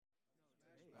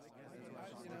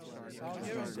This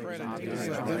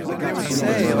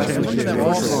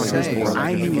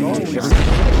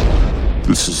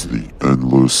is the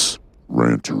Endless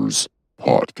Ranters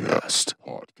Podcast.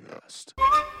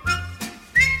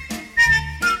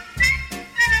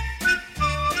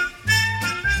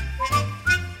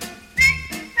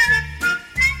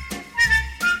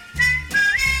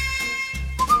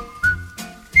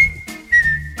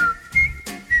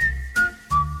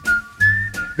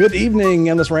 Good evening,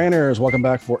 Endless Ranters. Welcome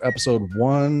back for episode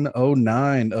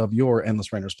 109 of your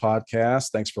Endless Ranters podcast.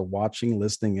 Thanks for watching,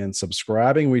 listening, and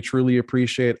subscribing. We truly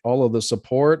appreciate all of the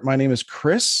support. My name is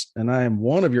Chris, and I am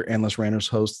one of your Endless Ranters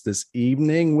hosts this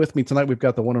evening. With me tonight, we've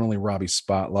got the one and only Robbie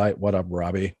Spotlight. What up,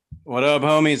 Robbie? What up,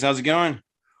 homies? How's it going?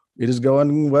 It is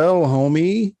going well,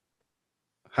 homie.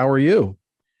 How are you?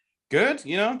 Good.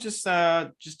 Just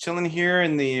chilling here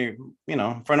in the,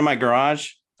 in front of my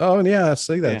garage. Oh, yeah.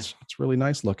 See, it's really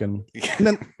nice looking. And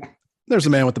then there's a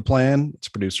man with the plan. It's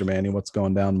producer Manny. What's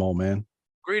going down, Mole Man?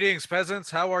 Greetings, peasants.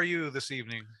 How are you this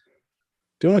evening?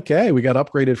 Doing okay. We got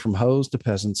upgraded from hoes to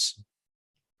peasants.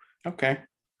 Okay.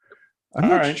 I'm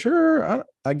not sure.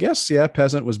 I guess, yeah,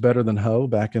 peasant was better than hoe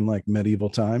back in like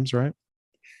medieval times, right?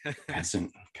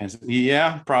 Peasant.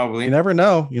 Yeah, probably. You never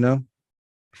know,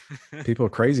 People are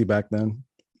crazy back then.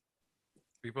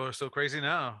 People are so crazy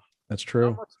now. That's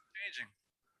true. Not much is changing.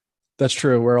 That's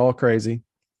true. We're all crazy.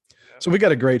 So we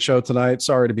got a great show tonight.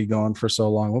 Sorry to be gone for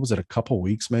so long. What was it? A couple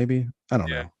weeks, maybe? I don't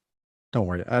know. Don't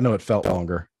worry. I know it felt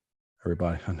longer.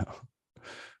 Everybody, I know.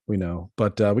 We know.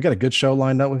 But we got a good show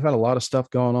lined up. We've had a lot of stuff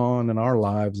going on in our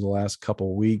lives the last couple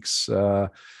of weeks. I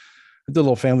did a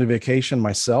little family vacation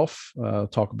myself.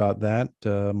 Talk about that.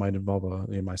 Might involve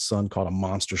my son caught a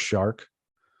monster shark.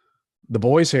 The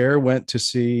boys here went to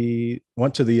the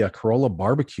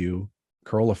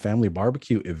Corolla family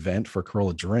barbecue event for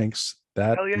Corolla drinks.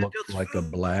 That looked like a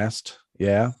blast.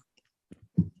 Yeah.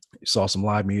 Saw some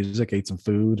live music, ate some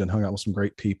food, and hung out with some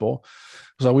great people.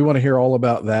 So we want to hear all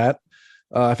about that.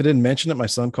 If I didn't mention it, my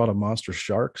son caught a monster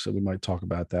shark, so we might talk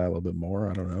about that a little bit more.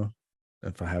 I don't know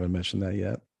if I haven't mentioned that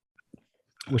yet.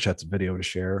 Wish I had some video to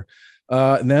share.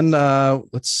 And then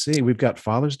let's see, we've got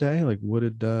Father's Day. Like, what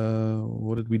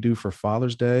did we do for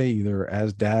Father's Day, either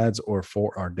as dads or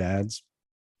for our dads?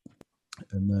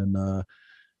 And then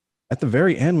at the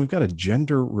very end, we've got a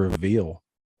gender reveal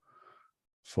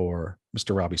for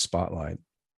Mr. Robbie Spotlight.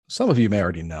 Some of you may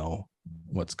already know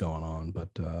what's going on, but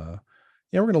we're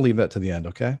going to leave that to the end,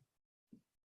 okay?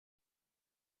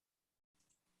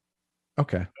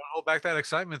 Okay. Don't hold back that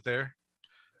excitement there.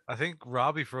 I think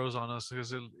Robbie froze on us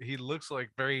because he looks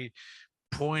like very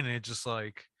pointed, just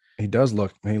like he does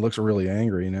look. He looks really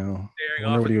angry, I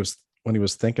wonder what he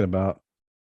was thinking about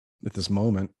at this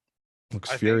moment.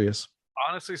 Looks furious.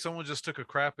 Honestly, someone just took a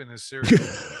crap in his cereal.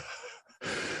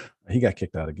 He got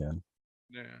kicked out again.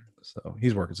 Yeah. So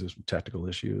he's working through some technical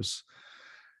issues.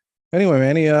 Anyway,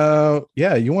 Manny,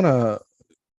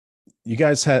 you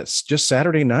guys had just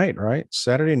Saturday night, right?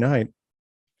 Saturday night.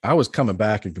 I was coming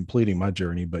back and completing my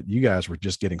journey, but you guys were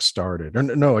just getting started. Or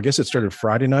no, I guess it started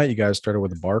Friday night. You guys started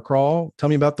with a bar crawl. Tell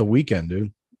me about the weekend,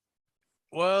 dude.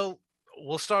 Well,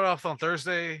 we'll start off on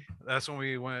Thursday. That's when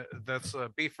we went. That's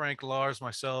B. Frank, Lars,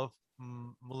 myself,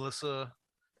 Melissa,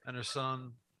 and her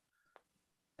son.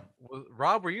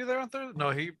 Rob, were you there on Thursday?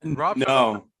 No, Rob.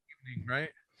 No. Evening, right?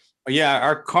 Yeah,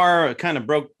 our car kind of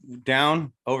broke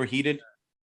down, overheated.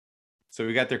 So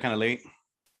we got there kind of late.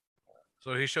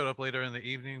 So he showed up later in the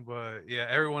evening, but yeah,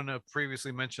 everyone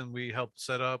previously mentioned we helped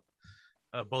set up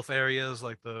both areas,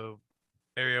 like the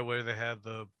area where they had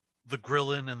the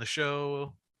grilling and the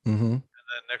show, and then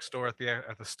next door at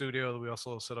the studio, we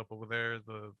also set up over there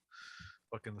the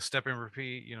step and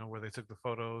repeat, where they took the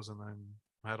photos, and then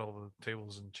had all the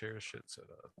tables and chairs shit set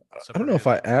up. I don't know if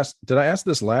did I ask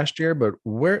this last year, but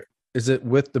where is it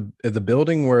with the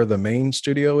building where the main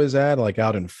studio is at, like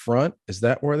out in front? Is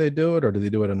that where they do it, or do they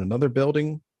do it in another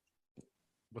building?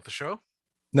 With the show?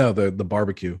 No, the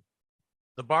barbecue.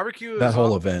 The barbecue. That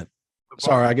whole event.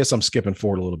 Sorry, I guess I'm skipping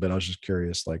forward a little bit. I was just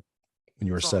curious, like when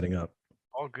you were setting up.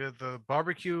 All good. The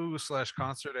barbecue /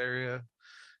 concert area.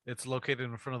 It's located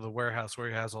in front of the warehouse where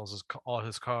he has all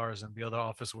his cars, and the other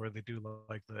office where they do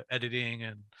like the editing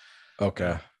and.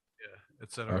 Okay.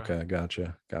 Etc. Okay,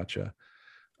 gotcha.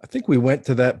 I think we went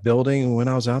to that building when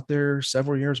I was out there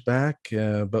several years back,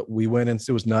 but we went and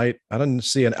it was night. I didn't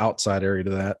see an outside area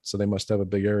to that, so they must have a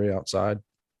big area outside.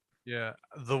 Yeah,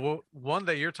 the one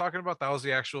that you're talking about, that was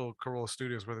the actual Corolla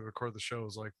Studios where they record the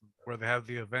shows, like where they have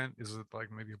the event. Is it like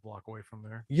maybe a block away from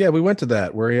there? Yeah, we went to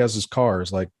that where he has his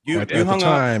cars. Like at the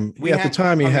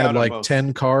time, he had like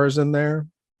 10 cars in there.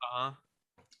 Uh-huh.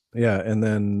 Yeah, and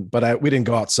then we didn't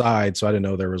go outside, so I didn't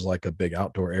know there was like a big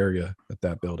outdoor area at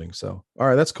that building. So all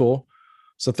right, that's cool.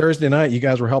 So Thursday night, you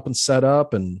guys were helping set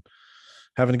up and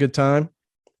having a good time.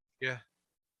 Yeah.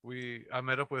 I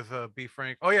met up with B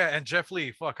Frank. Oh yeah, and Jeff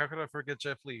Lee. Fuck, how could I forget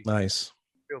Jeff Lee? Nice.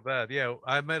 Feel bad. Yeah,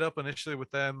 I met up initially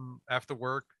with them after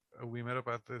work. We met up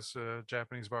at this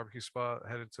Japanese barbecue spot,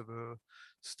 headed to the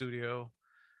studio.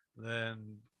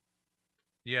 Then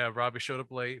yeah, Robbie showed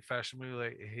up late, fashionably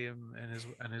late. Him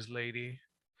and his lady.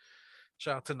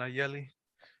 Shout out to Nayeli.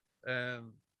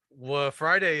 And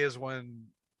Friday is when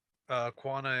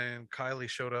Kwana and Kylie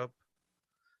showed up.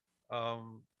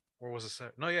 Or was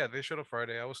it? No, yeah, they showed up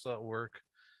Friday. I was still at work,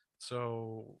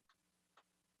 so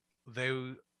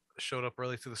they showed up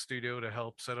early to the studio to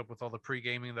help set up with all the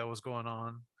pre-gaming that was going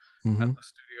on at the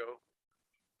studio.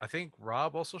 I think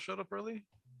Rob also showed up early,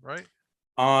 right?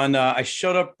 I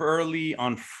showed up early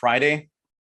on Friday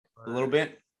a little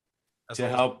bit to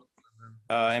help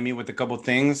Emmy with a couple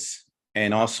things,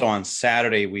 and also on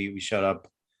Saturday we showed up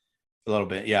a little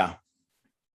bit. Yeah.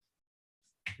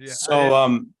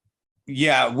 So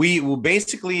yeah, we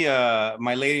basically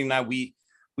my lady and I we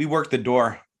worked the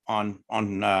door on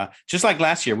just like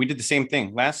last year. We did the same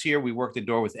thing. Last year we worked the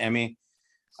door with Emmy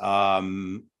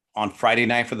on Friday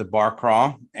night for the bar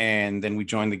crawl, and then we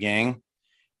joined the gang.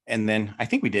 And then I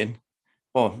think we did.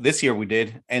 Well, this year we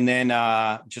did. And then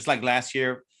just like last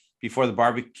year before the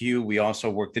barbecue, we also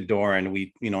worked the door, and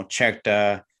we, checked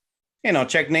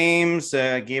names,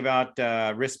 gave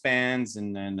out wristbands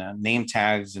and name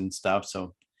tags and stuff.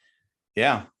 So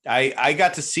yeah, I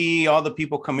got to see all the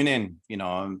people coming in,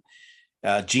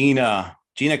 Gina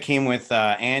came with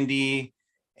Andy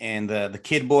and the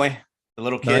kid boy, the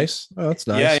little kid. Nice. Oh, that's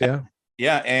nice.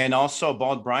 Yeah. And also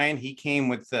Bald Brian, he came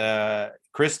with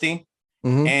Christy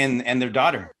and their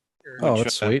daughter. Oh,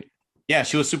 that's sweet. Yeah,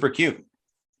 she was super cute.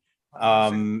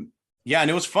 Yeah, and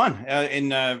it was fun. And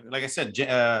like I said,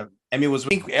 Emmy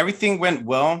everything went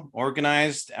well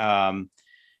organized.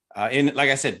 And like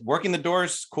I said, working the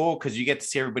doors, cool, because you get to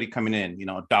see everybody coming in.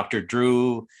 Dr.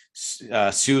 Drew,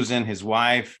 Susan, his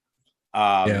wife.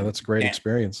 Yeah, that's a great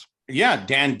experience. Yeah,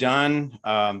 Dan Dunn,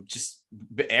 just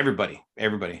everybody.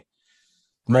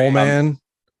 Mole Man.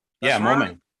 Yeah, Mole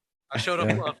Man. I showed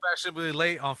up fashionably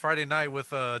late on Friday night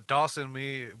with Dawson,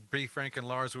 me, B, Frank, and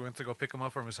Lars. We went to go pick him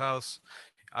up from his house.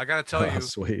 I gotta tell you,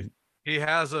 sweet. He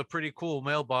has a pretty cool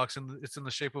mailbox, and it's in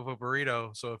the shape of a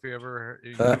burrito. So if you ever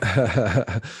send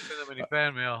them any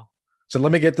fan mail. So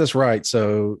let me get this right.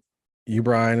 So you,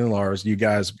 Brian, and Lars, you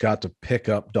guys got to pick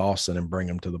up Dawson and bring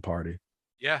him to the party.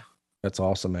 Yeah. That's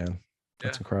awesome, man.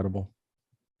 That's incredible.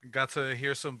 Got to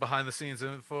hear some behind the scenes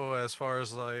info as far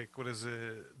as like,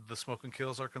 the Smoke and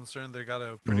Kills are concerned. They got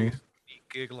a pretty neat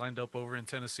gig lined up over in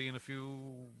Tennessee in a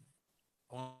few,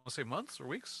 I want to say months or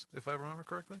weeks, if I remember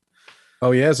correctly.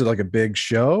 Oh yeah, is it like a big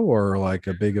show or like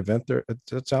a big event there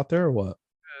that's out there or what?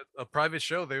 A private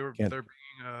show. They were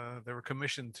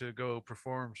commissioned to go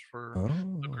perform for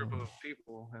a group of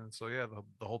people, and so yeah,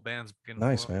 the whole band's getting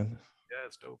nice, man. Yeah,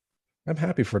 it's dope. I'm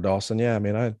happy for Dawson. Yeah, I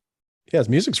mean, his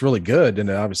music's really good, and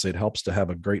obviously it helps to have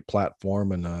a great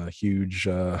platform and a huge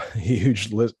group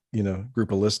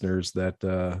of listeners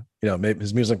that maybe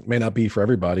his music may not be for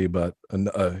everybody, but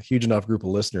a huge enough group of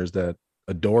listeners that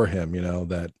adore him.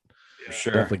 That.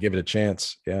 Sure. Definitely give it a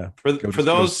chance. Yeah. For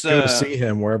those go to see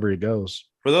him wherever he goes.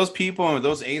 For those people,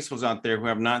 those ASOs out there who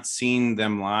have not seen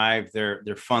them live, they're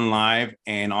fun live,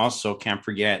 and also can't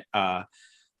forget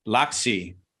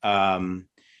Loxy,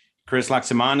 Chris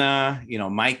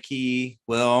Laxamana, Mikey,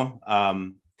 Will.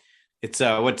 It's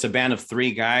a band of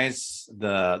three guys,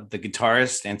 the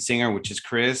guitarist and singer, which is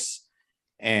Chris,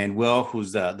 and Will,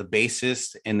 who's the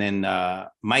bassist, and then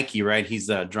Mikey, right? He's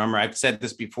the drummer. I've said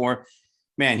this before.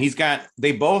 Man,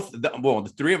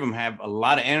 the three of them have a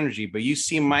lot of energy, but you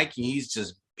see Mikey, he's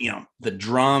just, the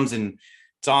drums, and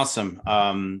it's awesome.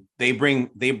 They bring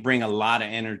a lot of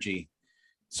energy.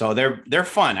 So they're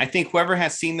fun. I think whoever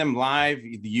has seen them live,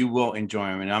 you will enjoy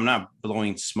them. And I'm not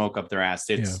blowing smoke up their ass.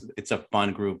 It's a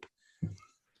fun group.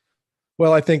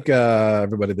 Well, I think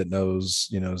everybody that knows,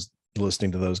 is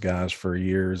listening to those guys for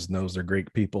years knows they're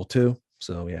great people too.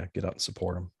 So yeah, get out and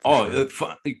support them. Sure.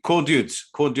 Cool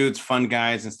dudes, fun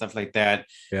guys and stuff like that.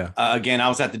 Yeah. Again, I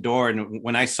was at the door, and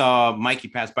when I saw Mikey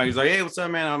pass by, he was like, "Hey, what's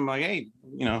up, man?" I'm like, "Hey,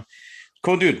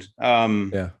 cool dude."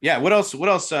 Yeah. What else,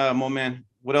 Mo Man?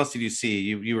 What else did you see?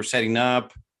 You were setting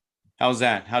up. How'd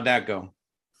that go?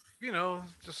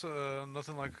 Just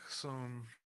nothing like some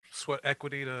sweat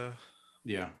equity to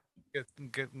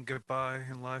get by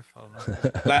in life. I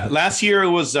don't know. Last year it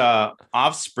was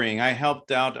Offspring. I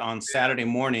helped out on Saturday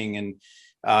morning, and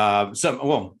some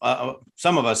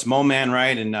of us, Mo Man,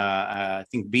 right, and I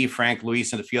think B, Frank,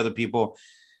 Luis, and a few other people,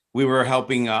 we were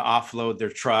helping offload their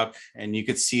truck, and you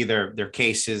could see their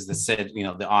cases that said,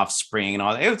 the Offspring and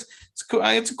all that. It's cool.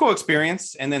 It's a cool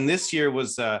experience. And then this year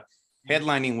was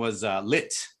headlining was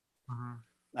Lit.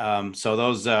 So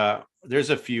those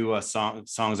there's a few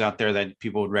songs out there that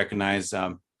people would recognize.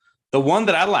 The one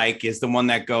that I like is the one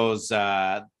that goes,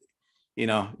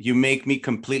 you make me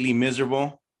completely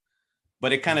miserable.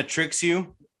 But it kind of tricks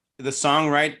you. The song,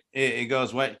 right? It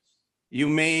goes, what? You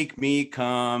make me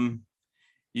complete.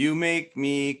 You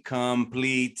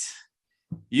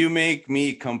make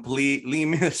me completely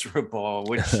miserable,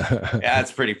 which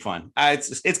it's pretty fun.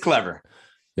 It's clever.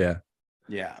 Yeah.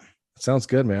 Yeah. Sounds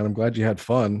good, man. I'm glad you had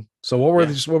fun. So what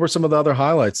were some of the other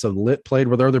highlights? So Lit played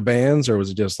with other bands, or was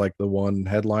it just like the one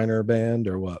headliner band,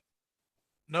 or what?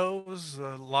 No, it was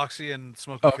Loxy and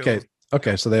Smoky Okay.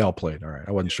 Okay, so they all played. All right.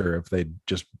 I wasn't sure if they'd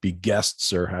just be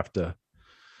guests or have to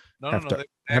earn they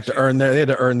had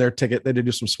to earn their ticket. They had to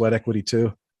do some sweat equity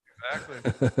too.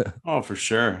 Exactly. Oh, for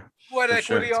sure. Sweat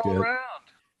equity all around.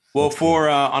 Well, for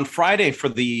on Friday for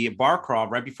the bar crawl,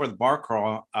 right before the bar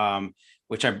crawl,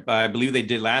 which I believe they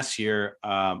did last year,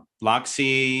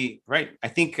 Loxy, right? I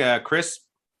think Chris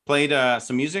played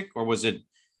some music, or was it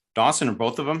Dawson, or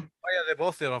both of them? Oh yeah, they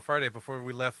both did on Friday before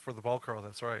we left for the ball crawl.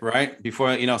 That's right. Right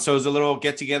before, so it was a little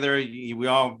get together. We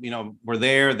all, were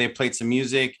there. They played some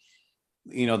music.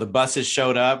 The buses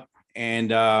showed up,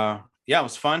 and it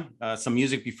was fun. Some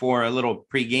music before, a little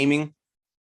pre-gaming,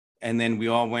 and then we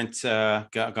all went,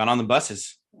 got on the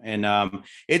buses. And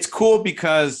it's cool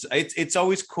because it's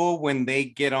always cool when they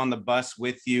get on the bus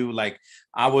with you. Like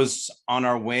I was on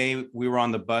our way, we were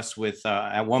on the bus with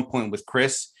at one point with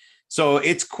Chris. So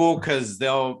it's cool because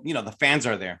they'll, the fans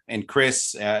are there, and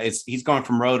Chris he's going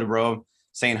from row to row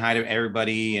saying hi to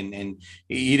everybody, and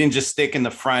he didn't just stick in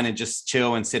the front and just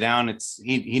chill and sit down.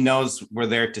 He knows we're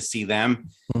there to see them.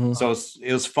 Mm-hmm. So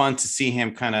it was fun to see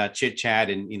him kind of chit chat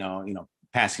and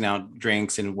passing out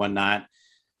drinks and whatnot.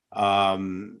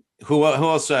 Who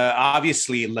else?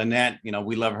 Obviously Lynette,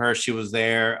 we love her. She was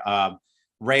there.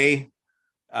 Ray.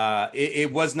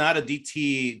 It was not a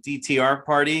DTR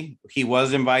party. He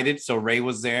was invited, so Ray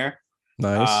was there.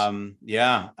 Nice.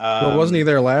 Well, wasn't he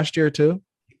there last year too?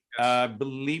 I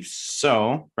believe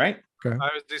so. Right. Okay. I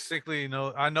was distinctly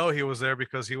I know he was there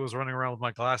because he was running around with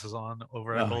my glasses on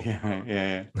over at both.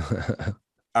 Yeah.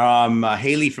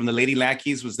 Haley from the Lady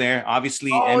Lackeys was there.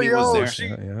 Obviously, Emmy was there.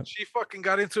 She fucking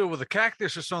got into it with a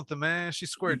cactus or something, man. She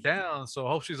squared down, so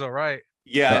I hope she's all right.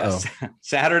 Yeah.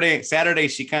 Saturday,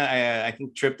 she kind of I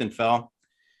think tripped and fell.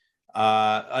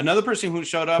 Another person who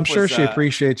showed up. I'm sure she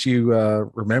appreciates you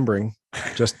remembering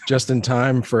just in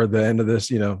time for the end of this.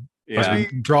 As we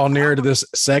draw near to this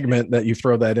segment, that you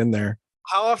throw that in there.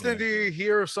 How often do you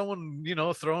hear someone,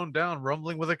 thrown down,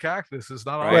 rumbling with a cactus? It's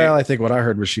not all right. Well, I think what I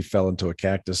heard was she fell into a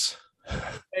cactus.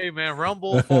 Hey, man,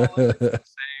 rumble, falling, it's the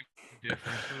same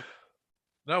difference.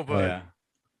 No, but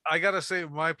I gotta say,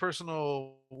 one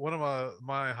of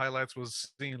my highlights was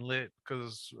seeing Lit,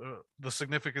 because the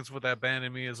significance with that band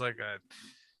in me is like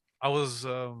I was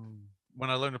when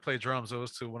I learned to play drums, it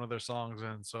was to one of their songs,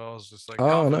 and so I was just like,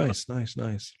 oh, nice.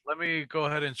 Let me go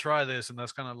ahead and try this, and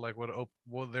that's kind of like what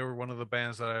they were one of the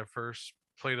bands that I first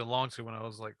played along to when I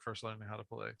was like first learning how to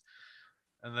play.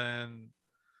 And then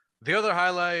the other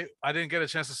highlight, I didn't get a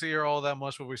chance to see her all that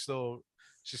much, but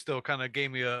she still kind of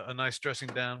gave me a nice dressing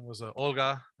down, was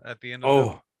Olga at the end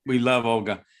of it. We love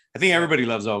Olga. I think everybody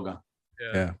loves Olga.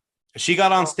 Yeah. She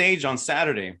got on stage on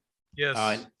Saturday.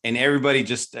 Yes. And everybody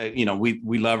just,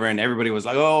 we love her, and everybody was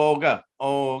like, oh, Olga.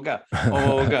 Oh,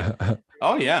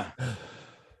 yeah.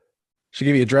 She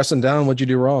gave you a dressing down. What'd you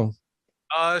do wrong?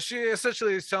 She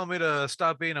essentially is telling me to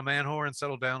stop being a man whore and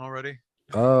settle down already.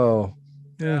 Oh,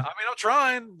 yeah. I mean, I'm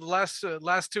trying. The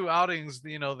last two outings,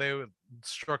 they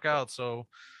struck out, so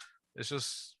it's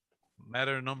just a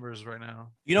matter of numbers right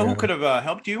now. Who could have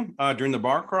helped you during the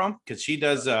bar crawl? Because she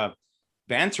does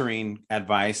bantering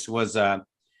advice. Was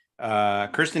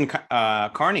Kirsten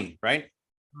Carney, right?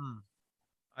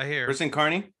 I hear Kirsten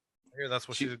Carney. I hear that's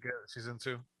what she's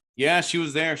into. Yeah, she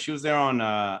was there. She was there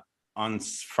on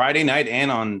Friday night and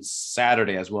on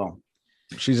Saturday as well.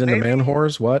 She's into man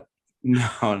whores. What? No.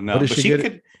 But she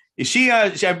could.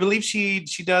 I believe she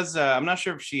does. I'm not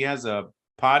sure if she has a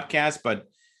podcast, but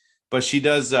she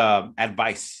does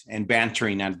advice and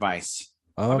bantering advice.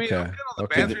 Okay. I mean, on the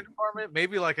bantering department,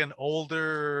 maybe like an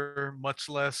older, much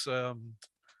less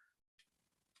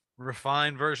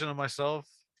refined version of myself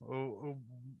who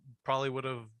probably would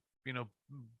have,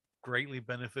 greatly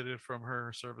benefited from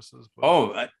her services.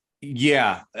 But...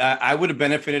 I would have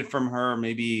benefited from her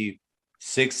maybe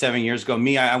 6-7 years ago.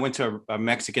 I went to a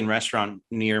Mexican restaurant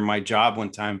near my job one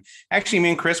time. Actually, me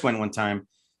and Chris went one time,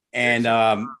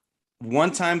 and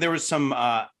one time there was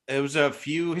it was a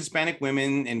few Hispanic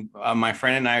women, and my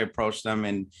friend and I approached them,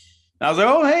 and I was like,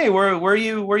 "Oh, hey, where are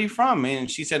you from?" And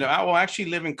she said, "I will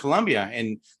actually live in Colombia."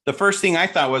 And the first thing I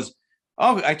thought was,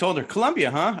 "Oh," I told her,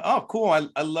 "Colombia, huh? Oh, cool.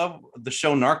 I love the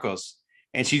show Narcos."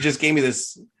 And she just gave me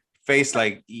this face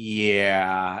like,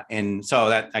 "Yeah." And so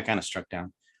that I kind of struck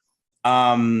down.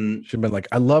 She'd been like,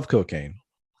 I love cocaine.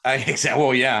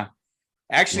 Well, yeah.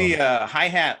 Actually,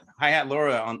 hi-hat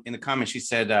Laura in the comments, she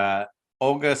said,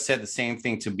 Olga said the same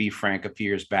thing to B Frank a few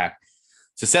years back.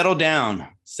 So settle down,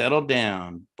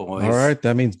 boys. All right,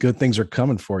 that means good things are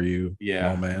coming for you.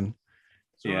 Yeah, man.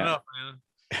 Soon enough,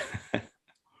 man.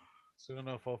 Soon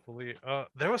enough, hopefully.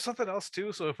 There was something else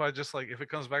too. So if it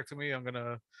comes back to me, I'm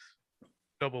gonna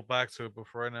double back to it. But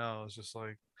for right now, it's just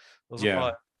like those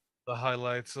are the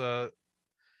highlights. So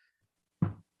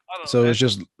it's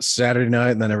just Saturday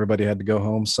night, and then everybody had to go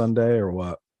home Sunday, or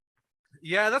what?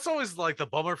 Yeah, that's always like the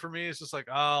bummer for me. It's just like,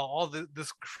 all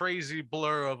this crazy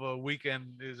blur of a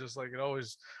weekend is just like it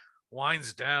always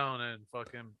winds down and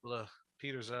fucking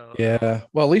peters out. Yeah.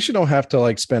 Well, at least you don't have to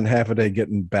like spend half a day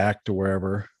getting back to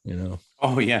wherever, you know.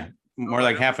 Oh yeah, more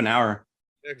like half an hour.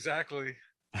 Exactly.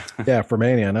 Yeah, for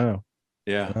Mania, I know.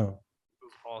 Yeah. I know. It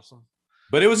was awesome.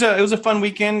 But it was a fun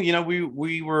weekend. You know,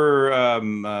 we were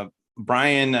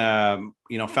Brian, found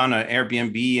an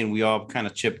Airbnb and we all kind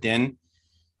of chipped in.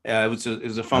 It was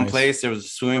a fun place. There was a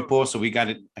swimming pool, so we got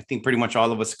it. I think pretty much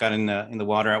all of us got in the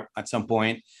water at some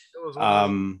point. It was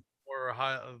one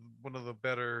of the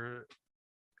better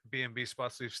B&B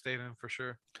spots we've stayed in for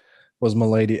sure. Was my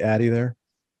lady Addie there?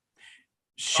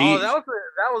 That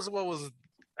was what was.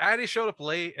 Addie showed up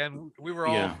late, and we were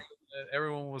all.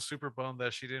 Everyone was super bummed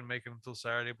that she didn't make it until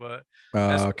Saturday, but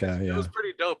it was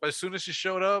pretty dope. As soon as she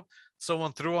showed up,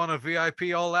 someone threw on a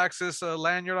VIP all access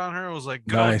lanyard on her and was like,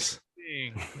 nice.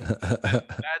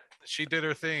 She did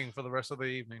her thing for the rest of the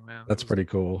evening, man. That's pretty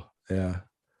cool. Yeah.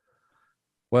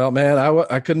 Well, man,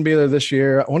 I couldn't be there this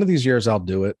year. One of these years I'll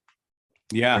do it.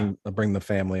 Yeah. I'll bring the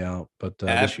family out, but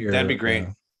this year that'd be great.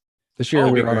 This year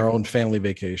we were on our own family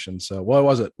vacation. So what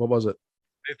was it?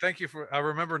 Hey, thank you I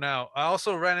remember now. I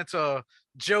also ran into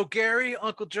Joe Gary,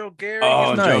 Uncle Joe Gary.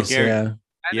 Oh, nice. Joe Gary.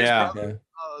 Yeah. Brother,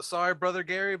 sorry, brother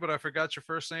Gary, but I forgot your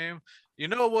first name. You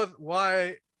know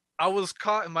why I was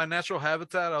caught in my natural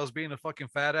habitat? I was being a fucking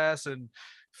fat ass and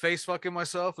face fucking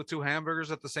myself with 2 hamburgers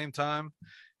at the same time.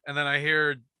 And then I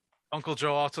hear Uncle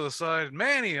Joe off to the side,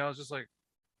 Manny. I was just like,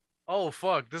 oh,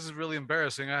 fuck, this is really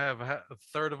embarrassing. I have a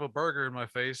third of a burger in my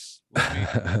face.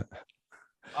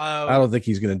 I don't think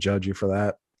he's going to judge you for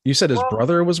that. You said his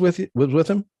brother was with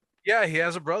him? Yeah, he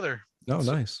has a brother. Oh,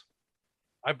 nice.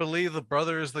 I believe his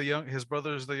brother is the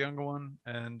younger one.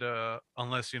 And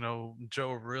unless,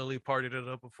 Joe really partied it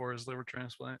up before his liver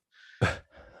transplant.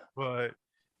 But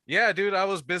yeah, dude, I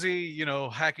was busy,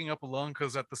 hacking up a lung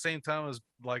because at the same time as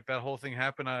like that whole thing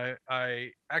happened,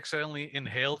 I accidentally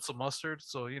inhaled some mustard.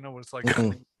 So, what it's like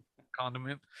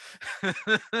condiment.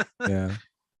 Yeah.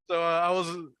 So I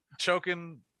was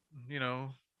choking,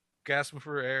 gasping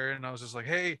for air, and I was just like,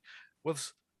 "Hey,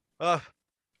 what's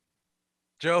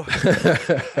Joe? Water,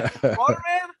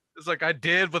 man?" It's like I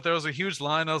did, but there was a huge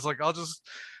line. I was like, I'll just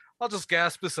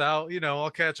gasp this out, I'll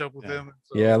catch up with him.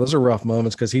 So, yeah, those are rough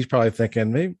moments because he's probably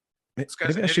thinking maybe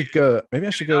I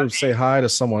should go say hi to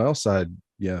someone else.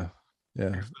 Yeah.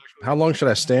 Exactly. How long should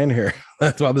I stand here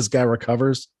while this guy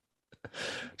recovers?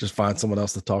 Just find someone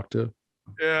else to talk to.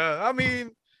 Yeah, I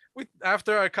mean,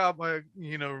 after I caught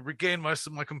regained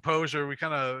my composure, we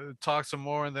kind of talked some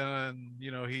more, and then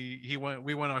we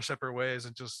went our separate ways,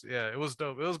 and just it was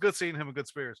dope. It was good seeing him in good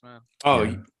spirits, man.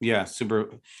 Oh yeah, super.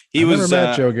 I've never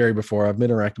met Joe Gary before. I've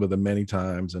interacted with him many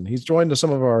times, and he's joined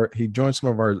some of our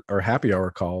happy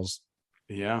hour calls.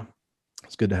 Yeah,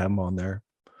 it's good to have him on there.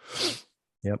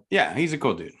 Yep. Yeah, he's a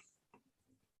cool dude.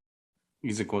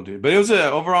 But it was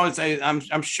overall.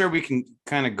 I'm sure we can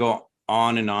kind of go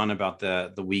on and on about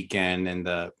the weekend and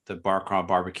the bar crawl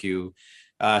barbecue.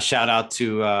 Shout out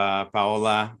to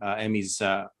Paola, Emmy's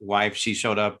wife. She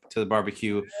showed up to the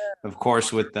barbecue, of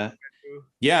course, with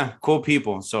cool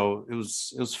people. So it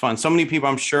was fun. So many people.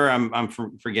 I'm sure I'm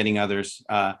forgetting others.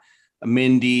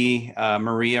 Mindy,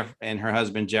 Maria, and her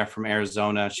husband Jeff from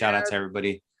Arizona. Shout out to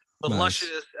everybody. The luscious,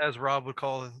 as Rob would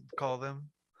call them.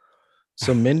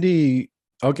 So Mindy,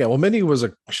 okay. Well, Mindy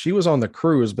she was on the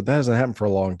cruise, but that hasn't happened for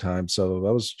a long time.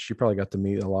 So she probably got to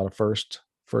meet a lot of first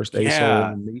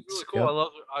yeah. Really cool. Yep. I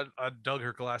love her. I dug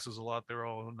her glasses a lot. They were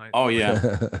all nice. Oh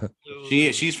yeah.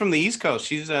 She's from the East Coast.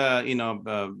 She's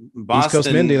Boston. East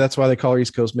Coast Mindy. That's why they call her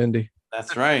East Coast Mindy.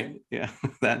 That's right. Yeah,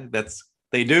 that's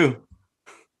they do.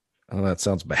 Oh, that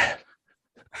sounds bad.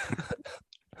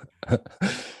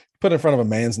 Put in front of a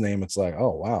man's name, it's like,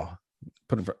 oh wow.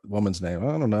 Put in front of a woman's name.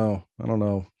 I don't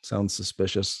know. Sounds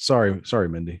suspicious. Sorry,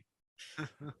 Mindy.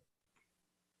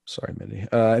 Sorry, Mindy.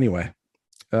 Anyway.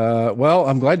 Well,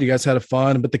 I'm glad you guys had a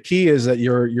fun, but the key is that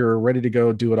you're ready to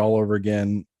go do it all over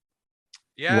again.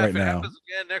 Yeah, right if it now. happens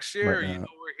again next year, Right you now. know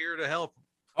we're here to help.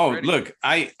 Oh, Ready. look,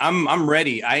 I'm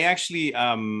ready. I actually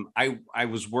I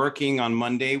was working on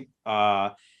Monday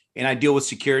and I deal with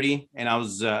security, and I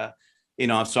was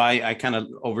so I kind of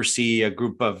oversee a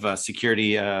group of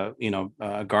security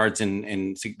guards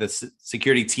and the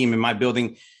security team in my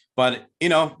building. But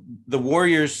the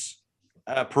Warriors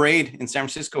parade in San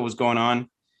Francisco was going on,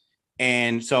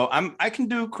 and so I can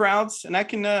do crowds, and I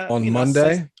can on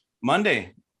Monday.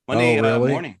 Monday Oh,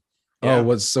 really? morning. Yeah. Yeah.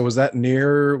 Was that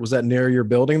near your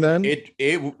building then? It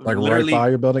like right by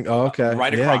your building. Oh, okay.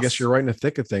 right yeah, across. I guess you're right in the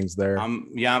thick of things there. I'm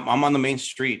on the main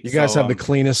street. You guys have the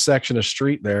cleanest section of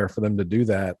street there for them to do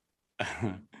that.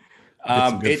 Get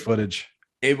some good footage.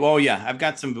 I've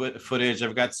got some footage.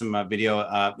 I've got some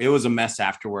video. It was a mess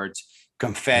afterwards.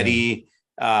 Confetti.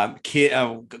 A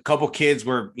couple kids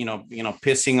were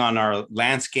pissing on our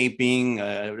landscaping.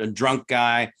 A drunk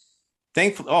guy.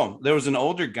 Thankfully, there was an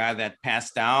older guy that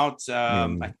passed out.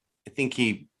 I think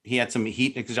he had some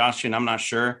heat exhaustion. I'm not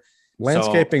sure.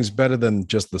 Landscaping's better than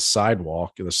just the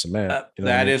sidewalk or the cement.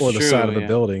 That is or true, the side of the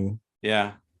building.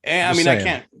 Yeah. And I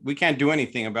mean, we can't do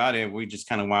anything about it. We just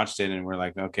kind of watched it and we're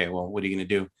like, okay, well, what are you going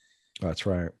to do? That's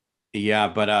right. Yeah.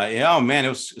 But oh man,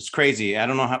 it's crazy. I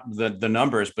don't know how the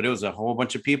numbers, but it was a whole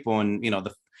bunch of people, and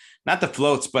not the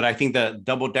floats, but I think the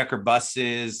double-decker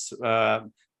buses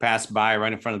passed by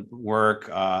right in front of work,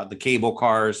 the cable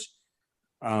cars.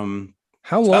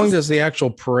 How long does the actual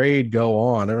parade go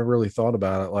on? I never really thought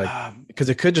about it, like, because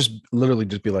it could just literally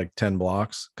just be like 10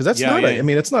 blocks. Because that's I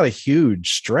mean, it's not a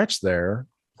huge stretch there,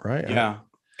 right? Yeah,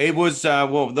 it was.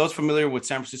 Well, those familiar with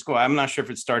San Francisco, I'm not sure if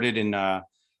it started in the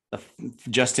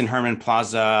Justin Herman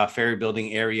Plaza Ferry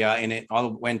Building area, and it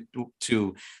all went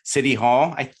to City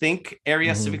Hall, I think,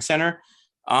 area, Civic Center.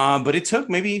 But it took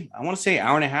maybe, I want to say, an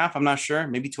hour and a half. I'm not sure,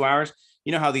 maybe 2 hours.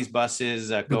 You know how these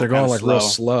buses go, they're going like real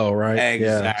slow, right? Exactly.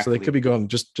 Yeah. So they could be going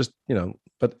just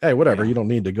but hey, whatever. Yeah. You don't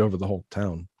need to go over the whole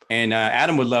town. And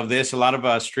Adam would love this. A lot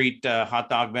of street hot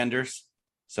dog vendors.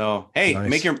 So hey,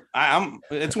 nice.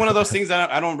 It's one of those things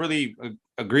that I don't really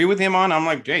agree with him on. I'm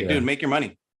like, hey, dude, make your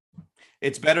money.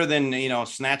 It's better than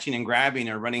snatching and grabbing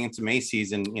or running into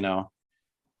Macy's and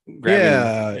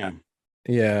grabbing.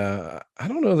 Yeah. I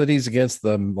don't know that he's against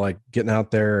them like getting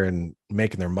out there and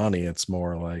making their money. It's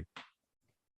more like,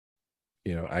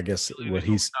 I guess what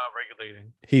he's not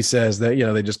regulating. He says that,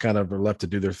 they just kind of are left to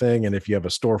do their thing. And if you have a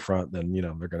storefront, then,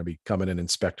 they're going to be coming in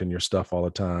inspecting your stuff all the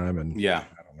time. And I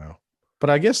don't know. But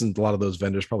I guess a lot of those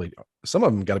vendors probably, some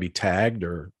of them got to be tagged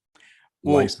or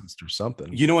licensed or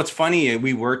something. You know, what's funny?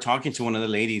 We were talking to one of the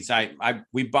ladies.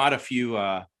 We bought a few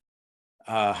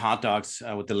hot dogs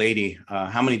with the lady.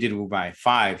 How many did we buy?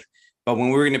 5. But when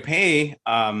we were going to pay,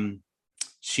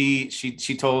 she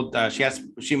told,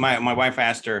 my wife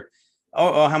asked her,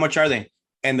 oh, how much are they?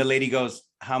 And the lady goes,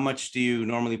 how much do you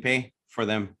normally pay for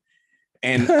them?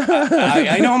 And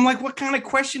I know, I'm like, what kind of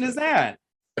question is that?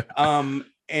 And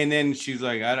then she's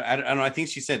like, I don't know. I think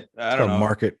she said, I don't know.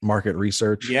 Market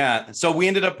research. Yeah. So we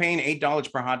ended up paying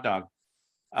 $8 per hot dog.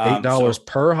 $8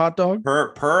 per hot dog?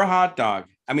 Per hot dog.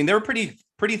 I mean, they were pretty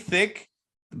thick,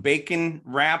 bacon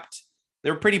wrapped.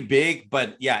 They're pretty big,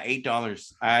 but yeah,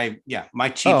 $8. My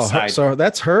cheap side. So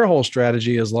that's her whole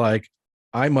strategy is like,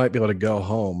 I might be able to go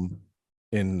home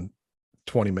in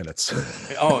 20 minutes.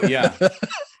 Oh yeah.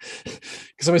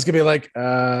 Somebody's gonna be like,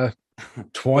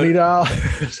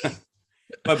 $20.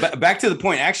 But back to the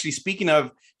point, actually, speaking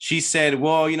of, she said,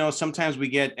 well, sometimes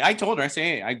I told her, I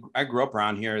say, hey, I grew up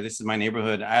around here. This is my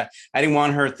neighborhood. I didn't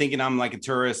want her thinking I'm like a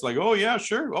tourist, like, oh yeah,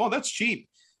 sure. Oh, that's cheap.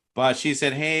 But she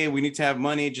said, hey, we need to have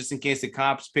money just in case the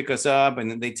cops pick us up and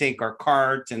then they take our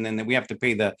cart and then we have to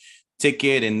pay the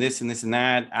ticket and this and this and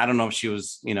that. I don't know if she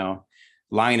was,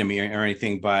 lying to me or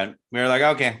anything, but we were like,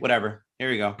 okay, whatever. Here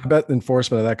we go. I bet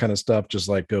enforcement of that kind of stuff just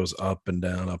like goes up and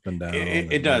down, up and down.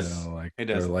 It does. It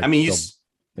does. Like, I mean,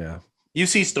 you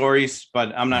see stories,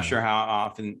 but I'm not sure how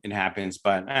often it happens,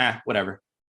 but whatever.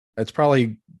 It's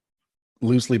probably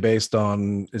loosely based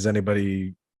on, is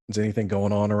anything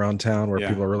going on around town where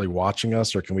people are really watching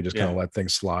us, or can we just kind of let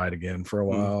things slide again for a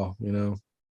while,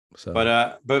 So,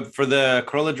 but for the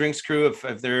Carolla Drinks crew,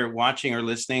 if they're watching or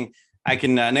listening, I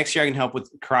can next year I can help with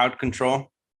crowd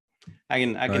control. I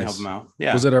can help them out.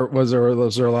 Yeah. Was there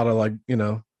a lot of like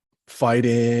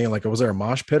fighting. Like, was there a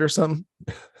mosh pit or something?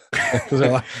 Because there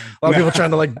a lot of people trying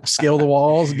to like scale the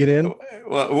walls and get in.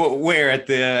 Well, where at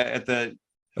the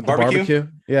barbecue?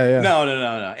 Yeah.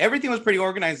 No. Everything was pretty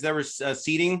organized. There was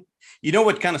seating. You know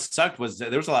what kind of sucked was that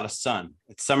there was a lot of sun.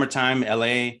 It's summertime,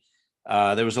 LA.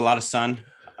 There was a lot of sun.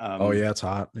 Oh yeah, it's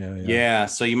hot. Yeah.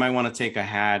 So you might want to take a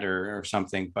hat or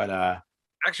something. But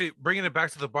actually, bringing it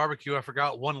back to the barbecue, I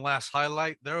forgot one last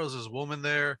highlight. There was this woman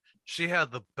there. She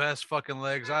had the best fucking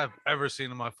legs I've ever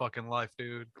seen in my fucking life,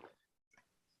 dude.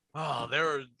 Oh, they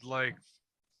were like,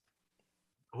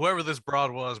 whoever this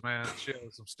broad was, man. She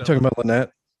had some stuff. You talking about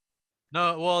Lynette?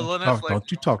 No, well, Lynette's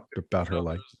don't you talk about her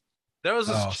like there was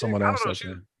this someone else.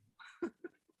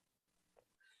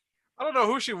 I don't know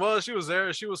who she was. She was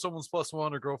there. She was someone's plus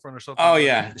one or girlfriend or something. Oh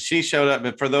yeah, she showed up.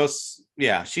 But for those,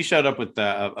 she showed up with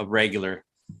a regular.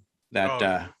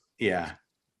 That Yeah,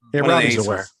 Robbie's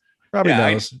aware. Robbie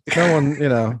knows. No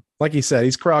one, like he said,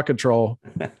 he's crowd control.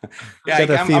 Got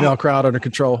that female crowd under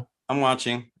control. I'm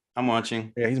watching.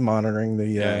 Yeah, he's monitoring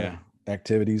the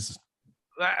activities.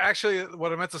 Actually,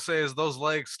 what I meant to say is those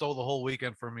legs stole the whole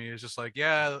weekend for me. It's just like,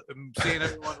 I'm seeing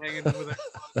everyone hanging with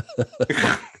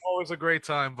it. Always a great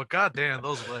time, but goddamn,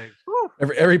 those legs.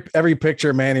 Every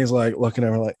picture, Manny's like looking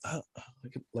at her like,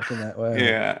 looking that way.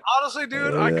 Yeah. Honestly,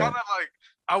 dude, I kind of like.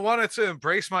 I wanted to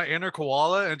embrace my inner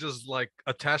koala and just like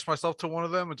attach myself to one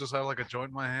of them and just have like a joint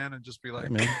in my hand and just be like,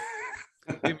 leave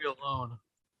me alone.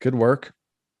 Good work.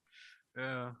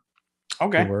 Yeah.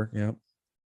 Okay. Good work. Yeah.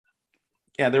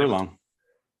 Yeah, they were long.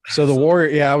 So the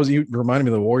Warrior, you reminded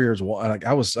me of the Warriors. Like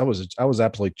I was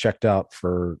absolutely checked out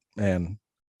for a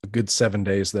good 7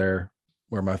 days there,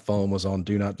 where my phone was on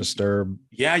Do Not Disturb.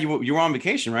 Yeah, you were on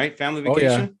vacation, right? Family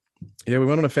vacation. Yeah, we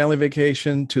went on a family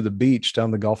vacation to the beach down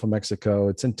the Gulf of Mexico.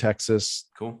 It's in Texas.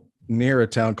 Cool. Near a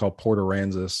town called Port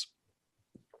Aransas.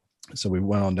 So we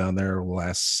went on down there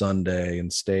last Sunday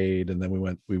and stayed, and then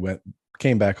we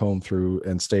came back home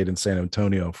and stayed in San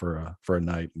Antonio for a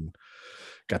night and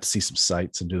got to see some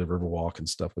sights and do the river walk and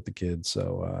stuff with the kids.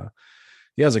 So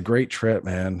it was a great trip,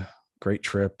 man. Great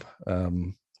trip.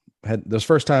 Had this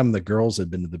first time the girls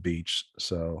had been to the beach,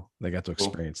 so they got to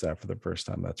experience that for the first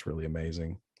time. That's really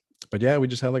amazing. But yeah, we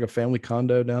just had like a family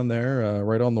condo down there,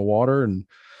 right on the water, and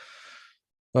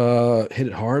hit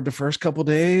it hard the first couple of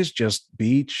days. Just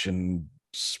beach and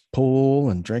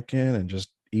pool and drinking and just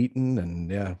eating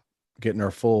and getting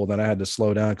our full. Then I had to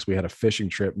slow down because we had a fishing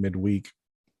trip midweek.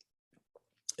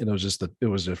 And it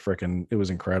was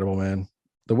incredible, man.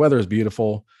 The weather is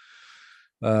beautiful.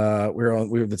 We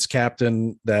were this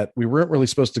captain that we weren't really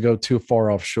supposed to go too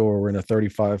far offshore. We're in a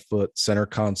 35-foot center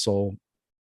console.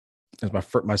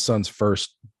 It's my son's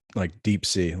first like deep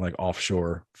sea, like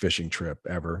offshore fishing trip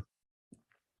ever.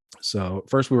 So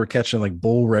first we were catching like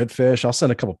bull redfish. I'll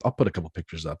put a couple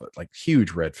pictures up, but like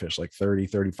huge redfish, like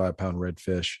 35 pound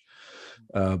redfish.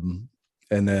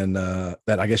 And then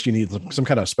that I guess you need some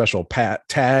kind of special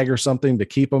tag or something to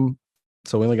keep them.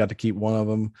 So we only got to keep one of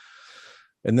them.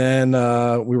 And then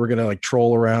we were going to like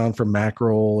troll around for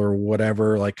mackerel or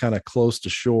whatever, like kind of close to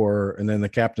shore. And then the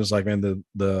captain's like, man,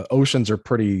 the oceans are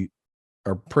pretty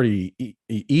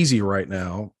easy right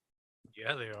now.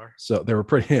 Yeah, they are. So they were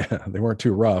they weren't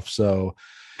too rough. So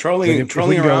trolling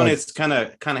around, like, it's kind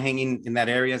of hanging in that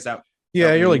area. Is that?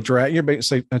 Yeah, you're like you're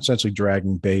essentially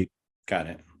dragging bait. Got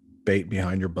it. Bait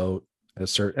behind your boat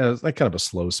at like kind of a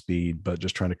slow speed, but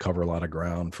just trying to cover a lot of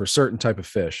ground for a certain type of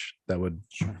fish that would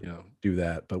do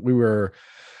that. But we were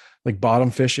like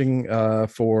bottom fishing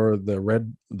for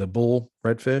the bull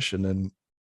redfish, and then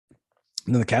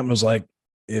the captain was like,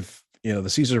 if the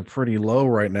seas are pretty low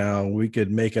right now, we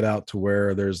could make it out to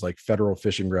where there's like federal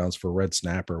fishing grounds for red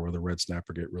snapper, where the red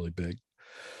snapper get really big.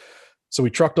 So we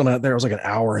trucked on that there. It was like an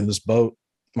hour in this boat.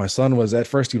 My son was at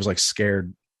first, he was like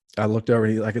scared. I looked over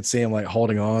and I could see him like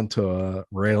holding on to a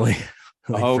railing.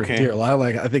 For dear life.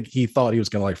 Like I think he thought he was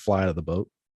gonna like fly out of the boat.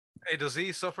 Hey, does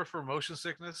he suffer from motion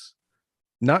sickness?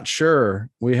 Not sure.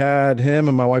 We had him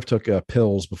and my wife took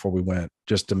pills before we went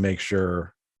just to make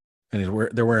sure.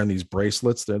 And they're wearing these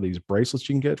bracelets. They're these bracelets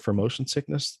you can get for motion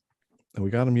sickness. And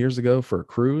we got them years ago for a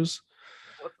cruise.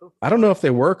 I don't know if they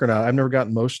work or not. I've never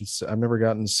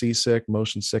gotten seasick,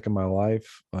 motion sick in my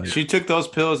life. She took those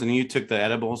pills and you took the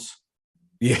edibles.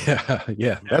 Yeah.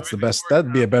 That's the best.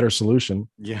 That'd be a better solution.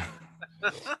 Yeah.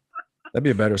 That'd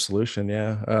be a better solution.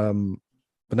 Yeah.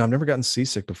 But no, I've never gotten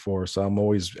seasick before. So I'm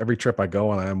always, every trip I go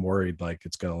on, I am worried like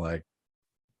it's going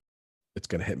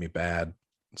to hit me bad.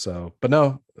 So, but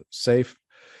no, safe.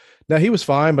 Now he was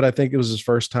fine, but I think it was his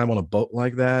first time on a boat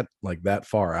like that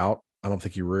far out. I don't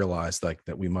think he realized like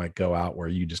that we might go out where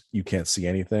you can't see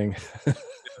anything.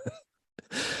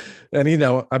 And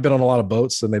I've been on a lot of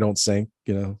boats and they don't sink,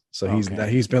 so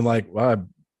he's been like, well,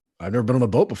 I've never been on a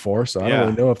boat before, so I don't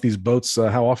really know if these boats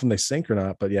how often they sink or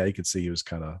not. But yeah, you could see he was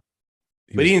kind of.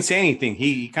 But he didn't say anything.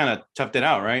 He kind of toughed it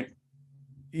out, right?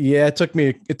 Yeah, it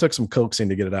took some coaxing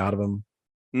to get it out of him.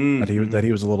 That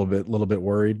he was a little bit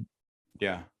worried.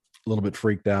 Yeah, a little bit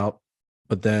freaked out.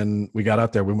 But then we got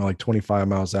out there. We went like 25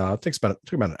 miles out. It took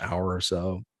about an hour or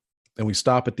so. And we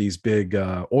stop at these big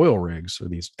oil rigs or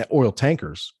these oil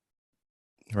tankers.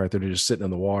 Right, they're just sitting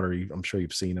in the water. I'm sure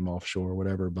you've seen them offshore or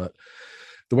whatever. But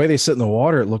the way they sit in the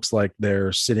water, it looks like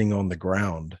they're sitting on the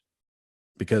ground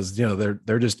because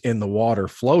they're just in the water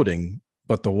floating,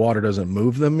 but the water doesn't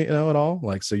move them, at all.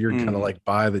 Like so, you're kind of like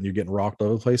that you're getting rocked all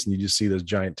over the place, and you just see this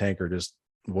giant tanker just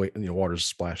water's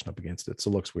splashing up against it.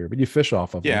 So it looks weird, but you fish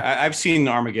off of them. Yeah, I've seen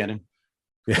Armageddon.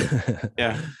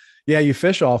 Yeah. Yeah, you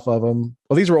fish off of them.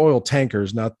 Well, these were oil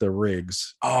tankers, not the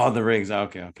rigs. Oh, the rigs.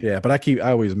 Okay. Yeah, but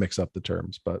I always mix up the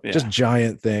terms, but just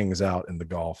giant things out in the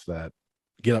Gulf that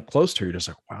get up close to you. You're just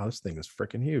like, wow, this thing is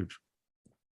freaking huge.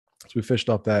 So we fished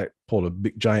off that, pulled a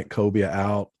big giant cobia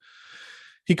out.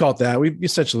 He caught that. We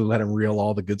essentially let him reel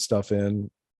all the good stuff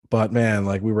in. But man,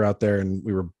 like we were out there and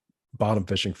we were bottom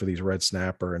fishing for these red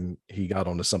snapper, and he got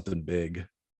onto something big.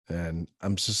 And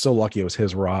I'm just so lucky it was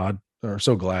his rod. Or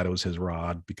so glad it was his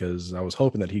rod, because I was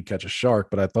hoping that he'd catch a shark,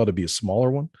 but I thought it'd be a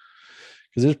smaller one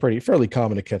because it's fairly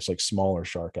common to catch like smaller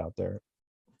shark out there.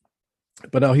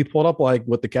 But no, he pulled up like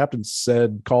what the captain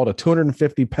said called a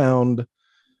 250-pound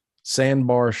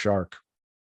sandbar shark,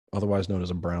 otherwise known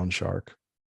as a brown shark.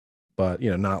 But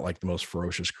not like the most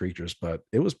ferocious creatures, but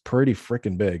it was pretty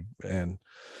freaking big. And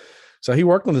so he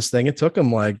worked on this thing. It took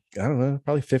him like, I don't know,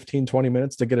 probably 15-20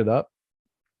 minutes to get it up.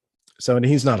 So, and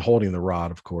he's not holding the rod,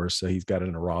 of course. So he's got it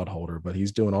in a rod holder, but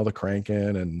he's doing all the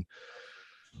cranking. And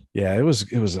yeah, it was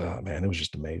man, it was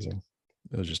just amazing.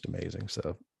 It was just amazing.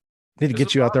 So need to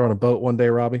get you out there on a boat one day,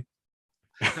 Robbie.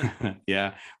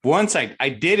 Yeah. Once I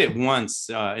did it once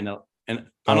on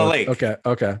a lake.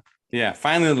 Okay. Yeah.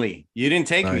 Finally, you didn't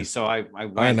take me. So I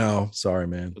went. I know. Sorry,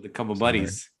 man. With a couple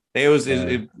buddies. It's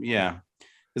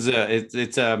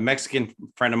a Mexican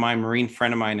friend of mine, Marine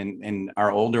friend of mine, and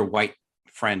our older white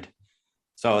friend.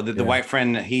 So the white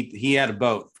friend, he had a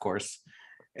boat, of course,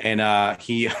 and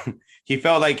he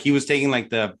felt like he was taking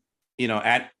like the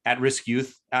at-risk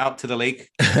youth out to the lake.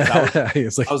 I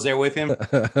was there with him,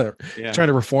 trying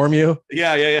to reform you.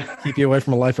 Yeah. Keep you away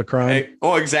from a life of crime.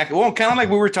 Exactly. Well, kind of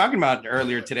like we were talking about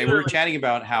earlier today. We were chatting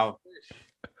about how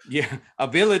a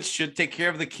village should take care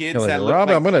of the kids.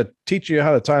 Rob, I'm going to teach you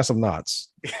how to tie some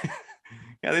knots.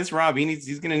 Yeah, this Rob,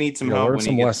 he's going to need some help. Learn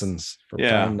some lessons from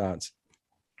tying knots.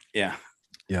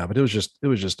 Yeah, but it was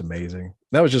just amazing.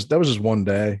 That was just one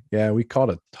day. Yeah, we caught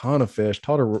a ton of fish.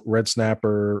 Caught a red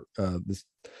snapper.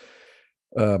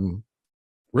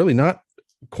 Really not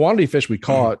quantity fish. We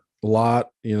caught a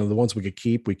lot. The ones we could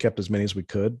keep, we kept as many as we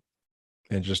could,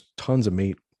 and just tons of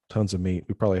meat.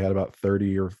 We probably had about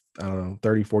 40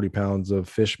 pounds of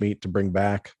fish meat to bring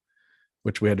back,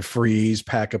 which we had to freeze,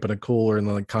 pack up in a cooler, and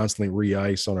then like constantly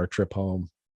re-ice on our trip home.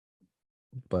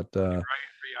 But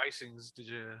icings did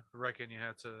you reckon you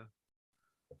had to?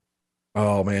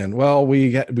 Oh man, well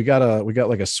we got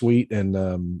like a suite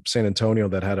in San Antonio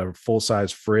that had a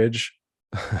full-size fridge,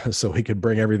 so we could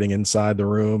bring everything inside the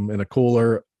room in a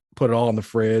cooler, put it all in the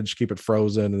fridge, keep it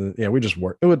frozen, and we just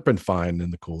worked. It would have been fine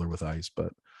in the cooler with ice,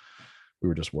 but we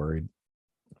were just worried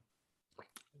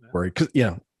because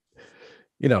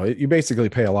you basically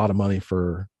pay a lot of money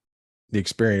for the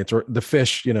experience, or the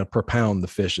fish, per pound, the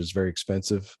fish is very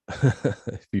expensive.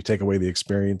 If you take away the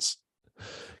experience,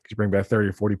 you bring back 30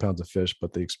 or 40 pounds of fish,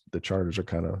 but the charters are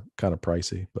kind of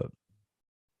pricey, but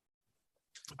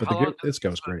this guy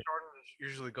was great.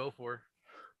 Usually go for?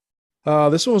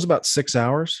 This one was about 6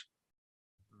 hours.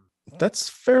 That's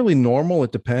fairly normal.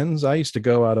 It depends. I used to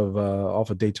go out of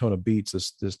off of Daytona Beach,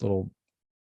 this little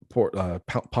port,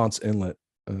 Ponce Inlet.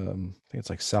 I think it's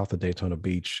like south of Daytona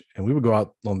Beach, and we would go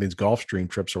out on these Gulfstream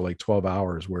trips for like 12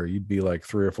 hours, where you'd be like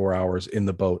 3 or 4 hours in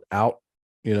the boat out,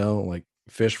 like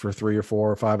fish for 3 or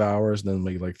 4 or 5 hours, and then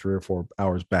maybe like 3 or 4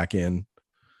 hours back in,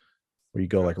 where you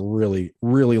go like really,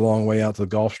 really long way out to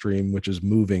the Gulfstream, which is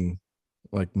moving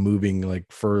like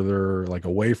further, like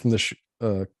away from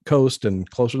the coast and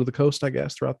closer to the coast, I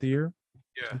guess, throughout the year.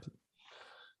 Yeah.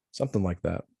 Something like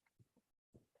that.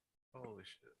 Holy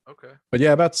shit. Okay. But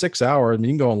yeah, about 6 hours. I mean,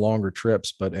 you can go on longer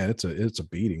trips, but it's a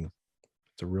beating.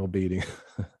 It's a real beating.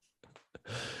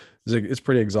 It's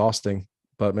pretty exhausting,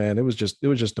 but man, it was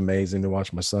just amazing to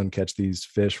watch my son catch these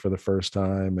fish for the first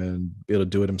time and be able to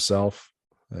do it himself.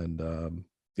 And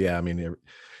I mean,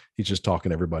 he's just talking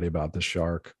to everybody about the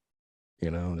shark.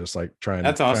 just like trying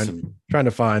That's awesome. trying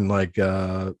to find like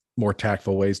more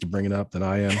tactful ways to bring it up than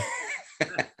I am.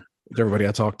 Everybody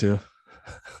I talk to.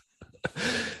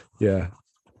 Yeah.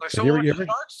 Like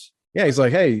sharks? Yeah, he's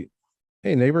like, hey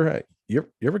neighbor, you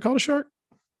ever caught a shark?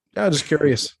 Yeah, just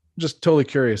curious. Just totally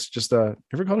curious. Just ever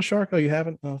caught a shark? Oh, you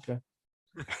haven't? Oh, okay.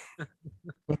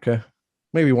 Okay.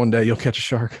 Maybe one day you'll catch a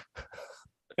shark.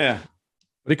 Yeah.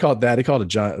 But he caught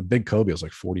a big cobia. It was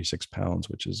like 46 pounds,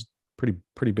 which is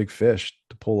pretty big fish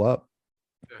to pull up.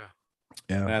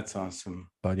 Yeah. That's awesome.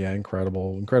 But yeah,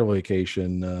 incredible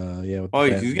vacation. Yeah. Oh,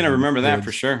 he's gonna remember that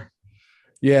for sure.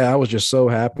 Yeah, I was just so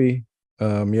happy.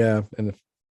 Yeah, and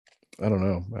I don't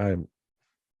know.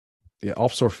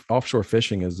 Offshore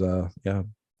fishing is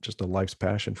just a life's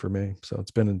passion for me. So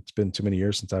it's been too many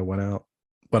years since I went out.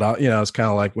 But it's kind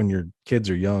of like when your kids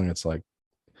are young, it's like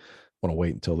I want to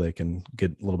wait until they can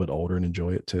get a little bit older and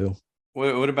enjoy it too.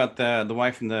 What about the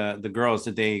wife and the girls?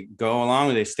 Did they go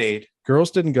along or they stayed?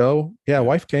 Girls didn't go. Yeah,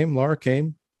 wife came. Laura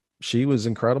came. She was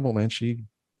incredible, man.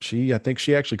 I think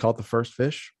she actually caught the first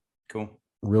fish. Cool.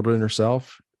 Reeled it in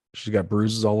herself. She's got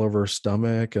bruises all over her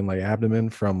stomach and like abdomen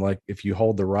from like if you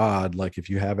hold the rod, like if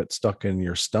you have it stuck in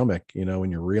your stomach,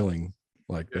 when you're reeling,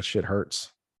 like that shit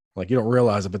hurts. Like you don't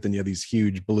realize it, but then you have these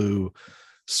huge blue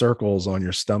circles on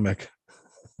your stomach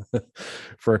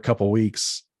for a couple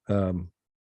weeks.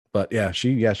 But yeah,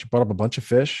 she brought up a bunch of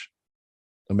fish.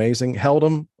 Amazing. Held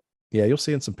them. Yeah, you'll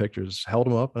see in some pictures. Held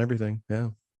them up and everything. Yeah.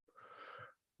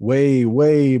 Way,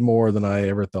 way more than I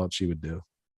ever thought she would do.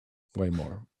 Way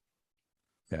more.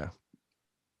 Yeah.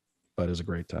 But it was a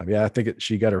great time. Yeah, I think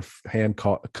she got her hand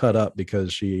cut up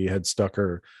because she had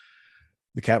the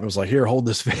captain was like, here, hold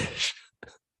this fish.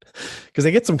 Because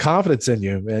they get some confidence in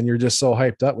you, and you're just so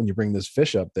hyped up when you bring this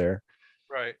fish up there.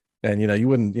 Right. And, you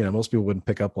wouldn't, most people wouldn't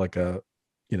pick up like a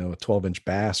 12-inch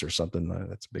bass or something.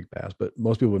 That's a big bass, but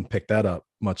most people wouldn't pick that up,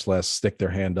 much less stick their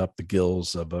hand up the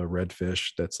gills of a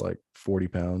redfish that's like 40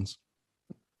 pounds.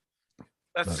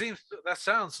 That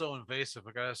sounds so invasive.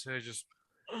 I gotta say, just.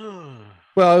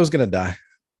 Well, it was gonna die.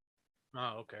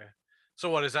 Oh, okay. So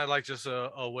what is that like? Just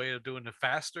a way of doing it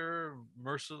faster,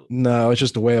 merciless? No, it's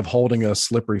just a way of holding a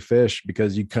slippery fish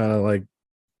because you kind of like,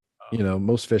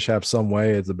 most fish have some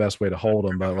way. It's the best way to hold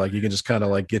them, but like you can just kind of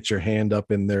like get your hand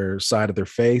up in their side of their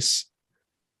face,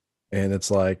 and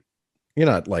it's like you're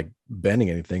not like bending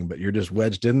anything, but you're just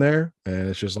wedged in there, and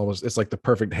it's like the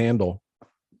perfect handle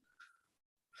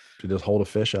to just hold a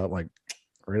fish out like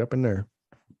right up in there.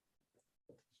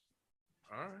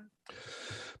 All right.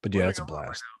 But yeah, it's a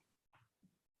blast.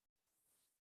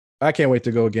 I can't wait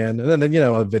to go again. And then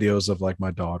videos of like my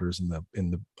daughters in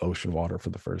the ocean water for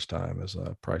the first time is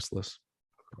priceless.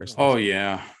 Oh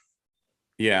yeah.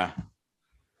 Yeah.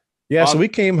 Yeah. So we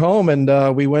came home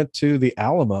and we went to the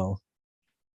Alamo,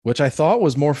 which I thought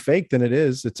was more fake than it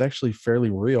is. It's actually fairly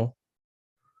real.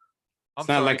 It's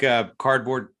not like a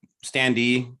cardboard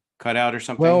standee cutout or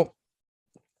something. Well,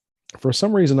 for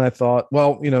some reason I thought,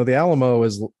 the Alamo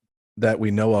is that we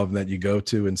know of and that you go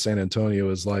to in San Antonio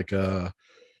is like a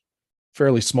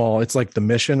fairly small. It's like the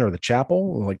mission or the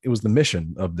chapel. Like it was the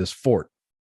mission of this fort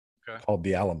called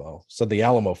the Alamo. So the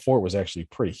Alamo Fort was actually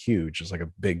pretty huge. It's like a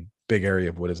big area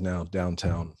of what is now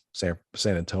downtown San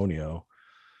Antonio.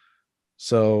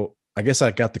 So I guess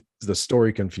I got the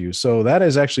story confused. So that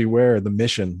is actually where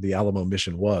the Alamo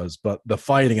mission was, but the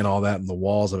fighting and all that and the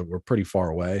walls of it were pretty far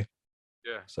away.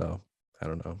 Yeah. So I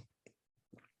don't know.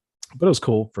 But it was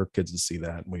cool for kids to see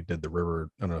that. And we did the river.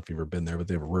 I don't know if you've ever been there, but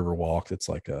they have a river walk. It's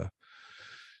like a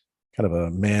kind of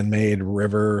a man-made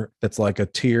river that's like a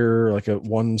tier, like a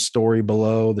 1 story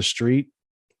below the street.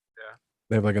 Yeah.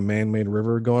 They have like a man-made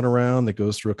river going around that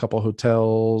goes through a couple of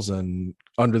hotels and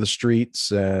under the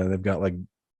streets. And they've got like,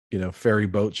 ferry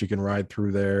boats you can ride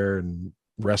through there and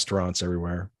restaurants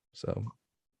everywhere. So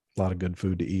a lot of good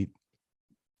food to eat.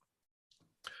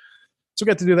 So we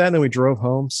got to do that. And then we drove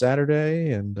home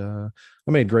Saturday and I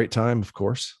made great time, of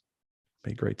course.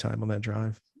 Made great time on that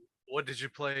drive. What did you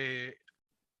play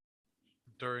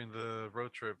during the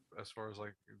road trip as far as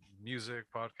like music,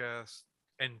 podcast,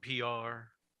 NPR?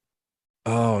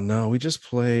 Oh no, we just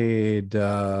played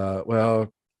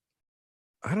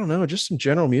I don't know, just some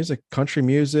general music, country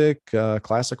music,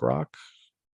 classic rock,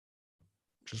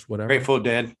 just whatever. Grateful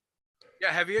Dead.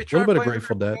 Yeah, have you a tried little bit of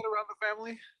Grateful Dead around the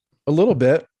family? A little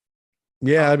bit.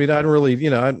 Yeah, I mean, I don't really,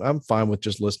 I'm fine with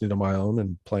just listening to my own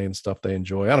and playing stuff they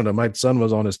enjoy. I don't know. My son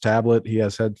was on his tablet. He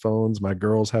has headphones. My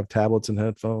girls have tablets and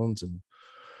headphones. And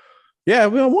yeah,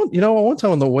 one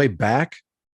time on the way back,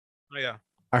 oh yeah,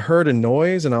 I heard a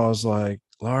noise and I was like,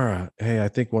 Laura, hey, I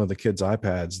think one of the kids'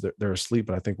 iPads, they're asleep,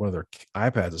 but I think one of their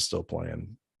iPads is still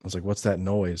playing. I was like, what's that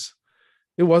noise?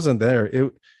 It wasn't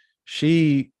there.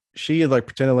 She had like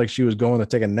pretended like she was going to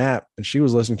take a nap, and she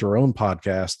was listening to her own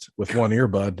podcast with one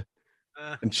earbud,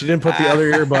 and she didn't put the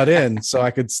other earbud in, so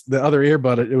the other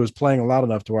earbud, it was playing loud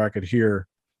enough to where I could hear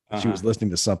she was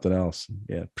listening to something else.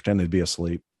 Yeah, pretending to be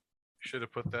asleep. Should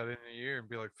have put that in your ear and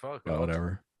be like, fuck. Oh,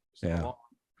 whatever. Yeah.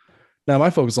 Now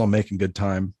my focus is on making good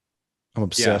time. I'm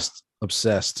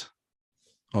obsessed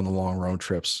on the long road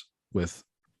trips with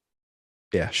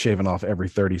shaving off every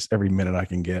minute I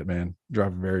can get, man.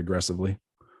 Driving very aggressively.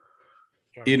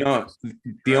 You know,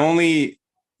 the only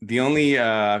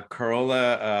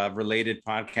Corolla related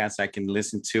podcast I can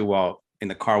listen to while in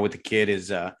the car with the kid is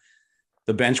the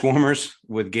Bench Warmers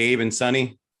with Gabe and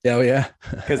Sonny. Oh yeah.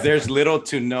 Because there's little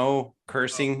to no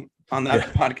cursing on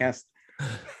that podcast.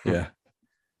 Yeah.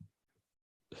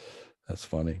 That's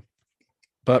funny.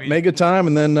 But made good time,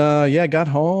 and then got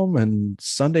home, and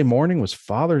Sunday morning was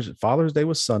Father's Day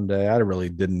was Sunday. I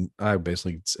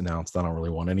basically announced I don't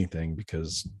really want anything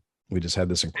because we just had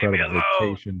this incredible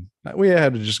vacation. We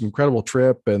had just incredible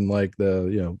trip, and like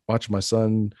watching my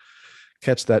son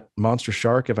catch that monster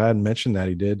shark. If I hadn't mentioned that,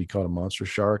 he caught a monster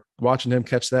shark. Watching him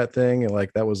catch that thing, and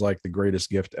like that was like the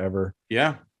greatest gift ever.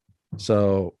 Yeah.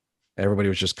 So everybody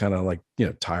was just kind of like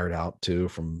tired out too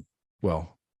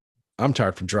I'm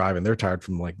tired from driving. They're tired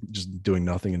from like just doing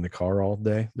nothing in the car all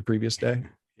day the previous day.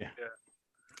 Yeah.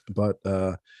 But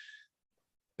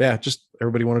just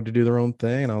everybody wanted to do their own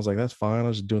thing, and I was like, that's fine. I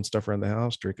was just doing stuff around the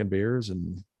house, drinking beers,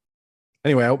 and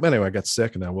anyway, I got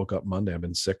sick, and then I woke up Monday. I've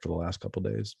been sick for the last couple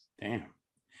of days. Damn.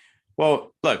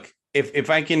 Well, look, if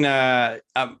I can,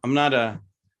 I'm not a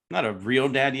real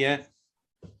dad yet.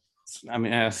 I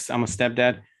mean, I'm a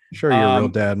stepdad. Sure, you're a real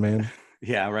dad, man.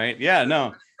 Yeah. Right. Yeah.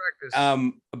 No.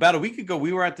 About a week ago,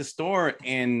 we were at the store,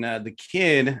 and the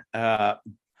kid,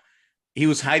 he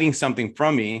was hiding something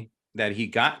from me that he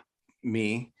got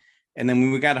me. And then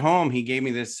when we got home, he gave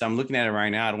me this. I'm looking at it right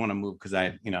now. I don't want to move because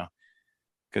I don't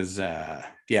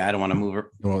want to move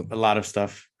a lot of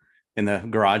stuff in the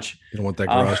garage. You don't want that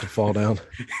garage to fall down.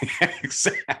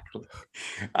 Exactly.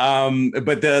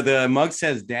 But the mug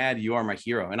says, "Dad, you are my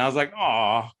hero." And I was like,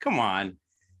 "Oh, come on.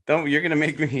 You're gonna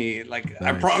make me like."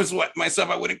 Nice. I promised myself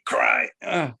I wouldn't cry.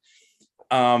 But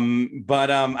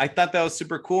I thought that was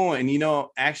super cool. And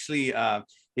actually,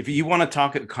 if you want to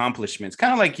talk accomplishments,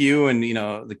 kind of like you and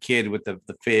the kid with the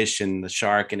fish and the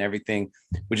shark and everything,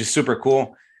 which is super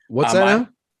cool. What's that now?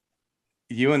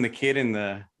 You and the kid and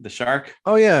the shark.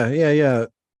 Oh yeah. You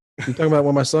talking about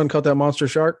when my son caught that monster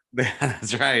shark?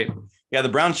 That's right. Yeah, the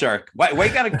brown shark. Why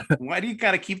do you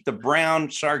gotta keep the brown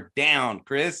shark down,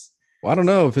 Chris? Well, I don't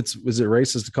know if is it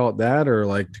racist to call it that, or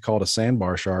like to call it a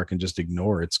sandbar shark and just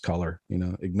ignore its color,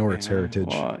 ignore its heritage.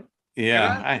 Well,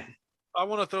 yeah. I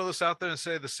want to throw this out there and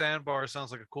say the sandbar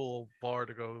sounds like a cool bar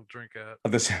to go drink at.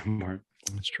 The sandbar.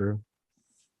 That's true.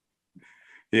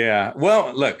 Yeah.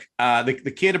 Well, look,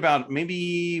 the kid about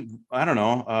maybe, I don't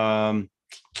know, a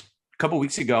couple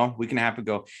weeks ago, week and a half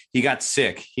ago, he got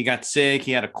sick. He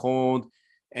had a cold,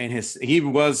 and he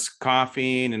was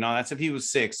coughing and all that stuff. He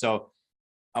was sick. So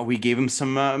we gave him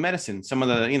some medicine, some of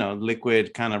the,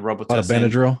 liquid kind of Robitussin.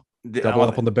 Benadryl. Double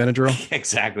up on the Benadryl.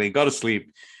 Exactly. Go to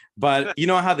sleep. But you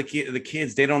know how the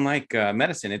kids, they don't like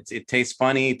medicine. It tastes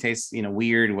funny. It tastes,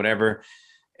 weird, whatever.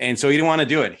 And so he didn't want to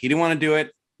do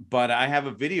it. But I have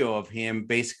a video of him.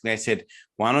 Basically, I said,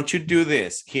 why don't you do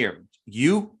this? Here,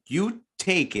 you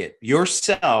take it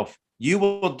yourself. You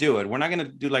will do it. We're not going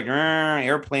to do like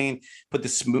airplane, put the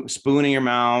spoon in your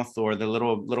mouth or the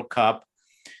little cup.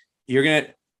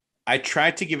 I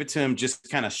tried to give it to him just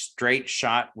kind of straight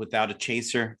shot without a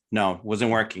chaser. No,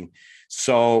 wasn't working.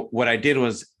 So what I did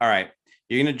was, all right,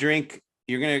 you're going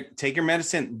to take your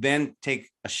medicine, then take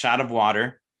a shot of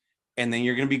water, and then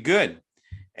you're going to be good.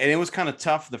 And it was kind of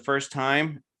tough the first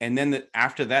time. And then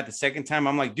after that, the second time,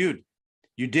 I'm like, dude,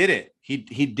 you did it.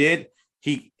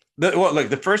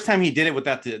 The first time he did it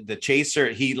without the chaser,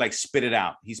 he like spit it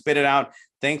out.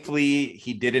 Thankfully,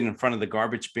 he did it in front of the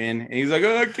garbage bin. And he's like,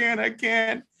 oh, I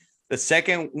can't. The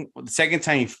second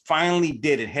time he finally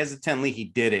did it, hesitantly, he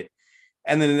did it.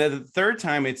 And then the third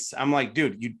time I'm like,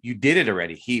 dude, you did it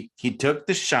already. He took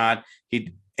the shot,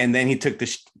 and then he took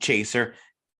the chaser,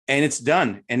 and it's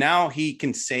done. And now he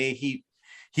can say, he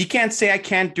can't say I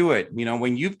can't do it.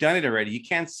 When you've done it already, you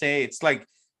can't say. It's like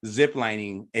zip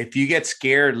lining. If you get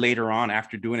scared later on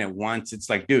after doing it once, it's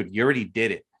like, dude, you already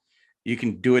did it. You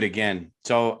can do it again.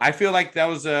 So I feel like that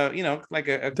was a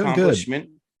accomplishment.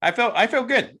 I felt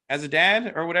good as a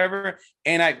dad or whatever.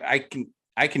 And I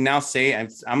can now say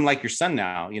I'm like your son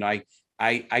now.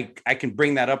 I can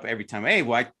bring that up every time. Hey,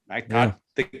 well, I taught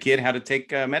the kid how to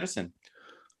take medicine.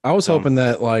 I was So- hoping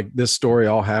that like this story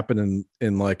all happened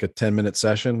in like a 10-minute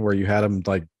session where you had him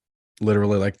like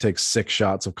literally like take 6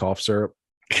 shots of cough syrup.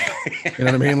 You know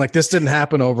what I mean? Like this didn't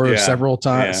happen over Yeah, several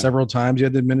times. yeah. Several times you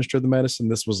had to administer the medicine.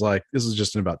 This is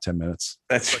just in about 10 minutes.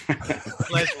 That's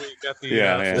Allegedly, you got the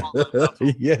Yeah, small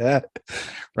tonsil. Yeah.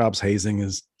 Rob's hazing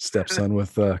his stepson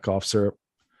with cough syrup.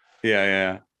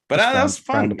 yeah. But It's that was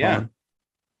frowned fun. Yeah. upon.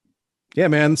 Yeah,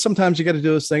 man. Sometimes you got to do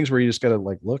those things where you just got to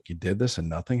like, look, you did this and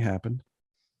nothing happened.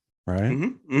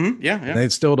 Right. Yeah. And they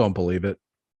still don't believe it.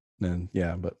 And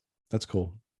yeah, but that's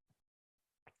cool.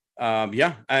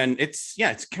 Yeah, and it's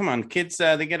come on, kids,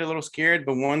 they get a little scared,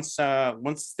 but once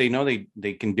they know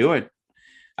they can do it.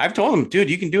 I've told them,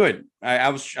 dude, you can do it. I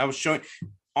was showing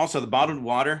also the bottled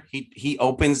water. He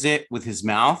opens it with his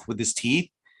mouth, with his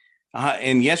teeth.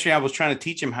 And yesterday I was trying to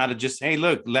teach him how to just, hey,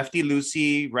 look, lefty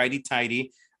loosey, righty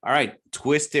tighty. All right,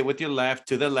 twist it with your left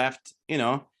to the left, and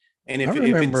if I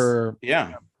remember,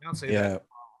 yeah. Don't say yeah. that.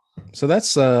 So that's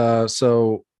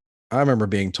so I remember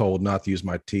being told not to use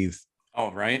my teeth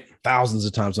Oh, right. thousands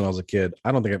of times when I was a kid.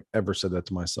 I don't think I've ever said that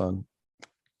to my son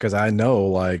because I know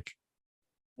like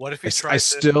What if he I tries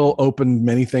still opened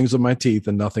many things with my teeth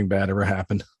and nothing bad ever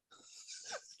happened.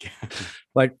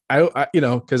 Like I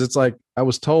because it's like I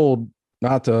was told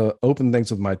not to open things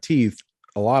with my teeth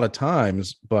a lot of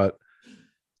times, but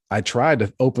I tried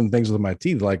to open things with my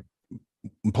teeth like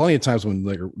plenty of times when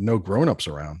like no grown-ups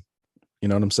around. You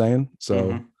know what I'm saying?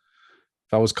 So Mhm.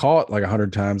 if I was caught like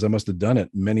 100 times, I must have done it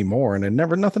many more, and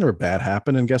nothing ever bad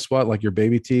happened. And guess what? Like your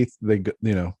baby teeth, they'll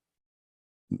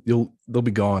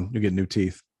be gone. You'll get new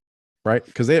teeth, right?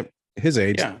 Because they have his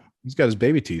age. Yeah. He's got his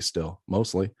baby teeth still,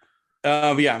 mostly.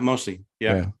 Yeah, mostly.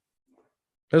 Yeah.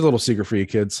 There's a little secret for you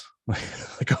kids. Like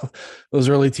those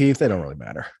early teeth, they don't really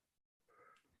matter.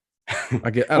 I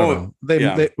don't know.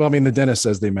 Well, I mean, the dentist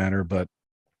says they matter, but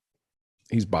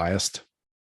he's biased.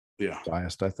 Yeah.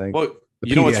 Biased, I think. Well, The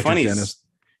you know what's pediatric funny dentist.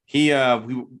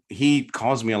 is he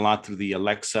calls me a lot through the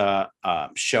Alexa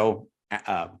show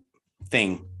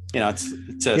thing. It's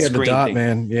a Yeah, the screen dot, thing.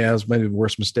 man. Yeah, it was maybe the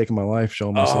worst mistake of my life.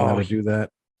 Showing my son how to do that.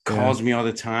 Calls me all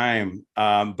the time.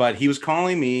 But he was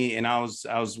calling me, and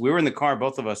we were in the car,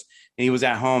 both of us, and he was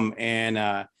at home,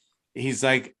 and he's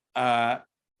like,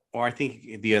 or I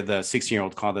think the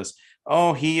 16-year-old called us.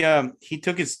 Oh, he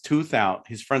took his tooth out,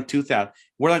 his front tooth out.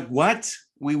 We're like, what?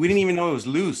 We didn't even know it was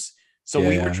loose. So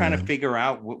we were trying to figure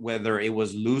out whether it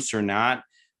was loose or not.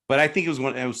 But I think it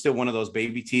was still one of those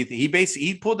baby teeth.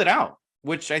 He pulled it out,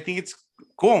 which I think it's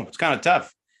cool. It's kind of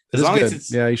tough. As long as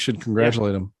it's you should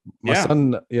congratulate him. My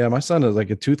son is like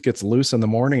a tooth gets loose in the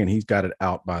morning and he's got it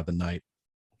out by the night.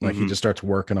 Like he just starts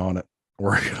working on it.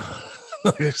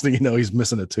 Next thing you know, he's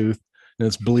missing a tooth and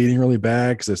it's bleeding really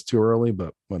bad because it's too early,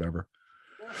 but whatever.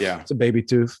 Yeah. It's a baby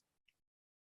tooth.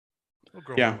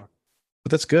 Yeah.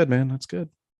 But that's good, man. That's good.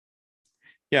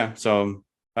 Yeah. So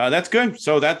that's good.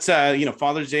 So that's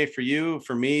Father's Day for you.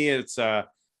 For me, it's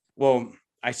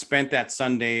I spent that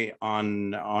Sunday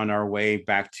on our way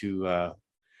back to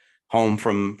home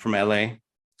from LA.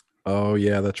 Oh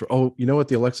yeah, that's right. Oh, you know what?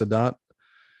 The Alexa Dot.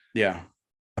 Yeah.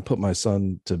 I put my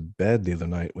son to bed the other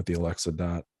night with the Alexa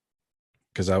Dot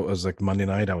because I was like Monday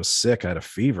night. I was sick. I had a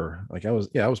fever. Like I was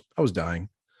dying.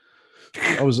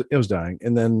 I was dying.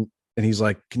 And he's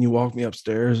like, "Can you walk me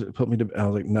upstairs? Put me to bed." I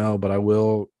was like, "No, but I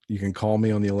will. You can call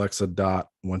me on the Alexa Dot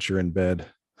once you're in bed."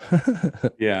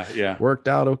 Yeah. Worked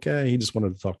out okay. He just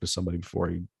wanted to talk to somebody before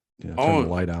he turned the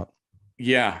light out.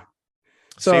 Yeah.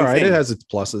 So all right, it has its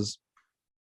pluses.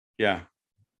 Yeah.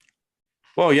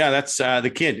 Well, yeah, that's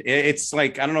the kid. It's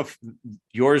like, I don't know if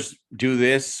yours do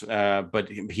this, but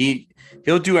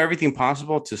he'll do everything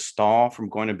possible to stall from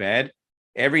going to bed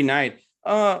every night.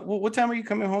 What time are you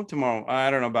coming home tomorrow?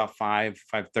 I don't know, about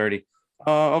 5:30.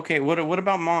 Okay. What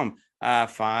about mom?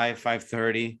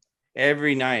 5:30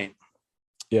 every night.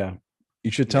 Yeah.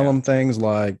 You should tell them things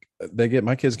like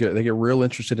my kids get real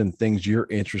interested in things you're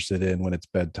interested in when it's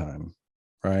bedtime.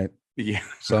 Right. Yeah.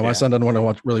 So my son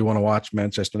doesn't really want to watch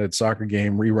Manchester United soccer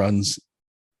game reruns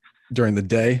during the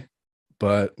day.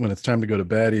 But when it's time to go to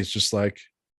bed, he's just like,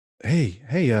 Hey,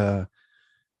 I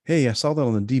saw that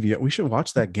on the DVR. We should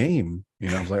watch that game.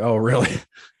 I was like, oh, really?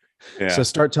 Yeah. So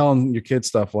start telling your kids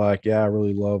stuff like, yeah, I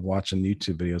really love watching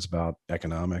YouTube videos about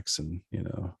economics and,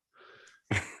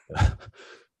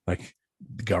 like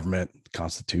the government,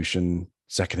 Constitution,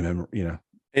 Second Amendment,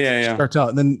 Yeah. Start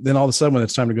telling. Then all of a sudden, when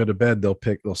it's time to go to bed, they'll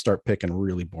start picking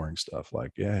really boring stuff.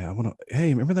 Like, yeah, hey,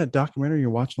 remember that documentary you're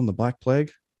watching on the Black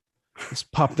Plague? Let's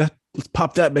pop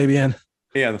that baby in.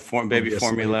 Yeah, the baby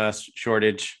formula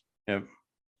shortage. Yep.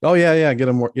 Oh yeah. Get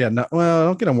them more. Yeah,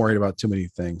 don't get them worried about too many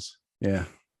things. Yeah.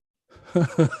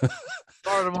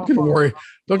 Don't get him worried.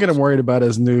 Don't get him worried about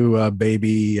his new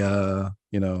baby,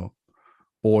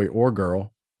 boy or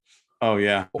girl. Oh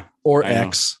yeah. Or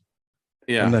ex.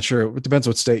 Yeah. I'm not sure. It depends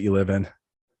what state you live in.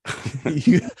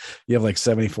 you have like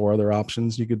 74 other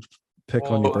options you could pick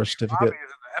on your birth certificate. Bobby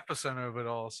is in the epicenter of it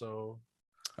all, so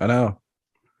I know.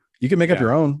 You can make up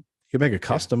your own. You can make a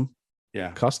custom.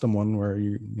 Yeah. Custom one where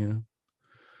you know.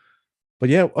 But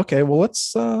yeah, okay. Well,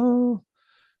 let's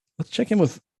check in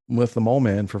with the mole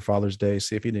man for Father's Day,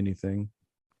 see if he did anything.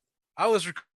 I was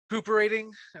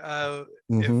recuperating. If,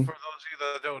 Mhm. for those of you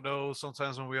that don't know,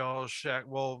 sometimes when we all shack,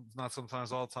 well, not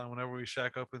sometimes, all the time, whenever we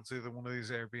shack up into either one of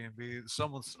these Airbnb,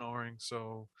 someone's snoring.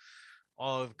 So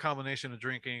all the combination of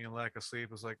drinking and lack of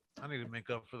sleep is like, I need to make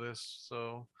up for this.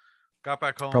 So got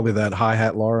back home. Probably that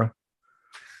hi-hat Laura.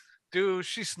 Dude,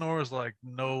 she snores like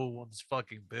no one's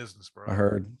fucking business, bro. I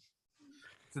heard.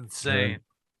 It's insane.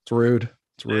 It's rude.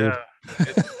 It's rude.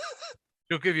 Yeah.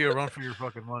 She'll give you a run for your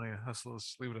fucking money.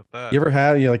 Let's leave it at that. You ever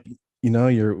had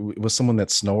you're with someone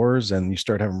that snores and you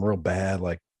start having real bad,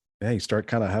 you start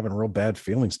kind of having real bad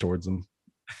feelings towards them.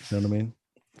 You know what I mean?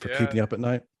 For keeping you up at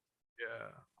night. Yeah.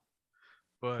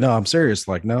 But no, I'm serious.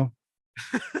 Like, no.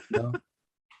 No.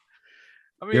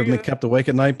 I mean, you ever been kept awake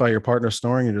at night by your partner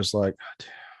snoring? You're just like,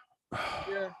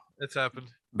 yeah, it's happened.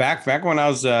 Back when I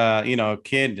was a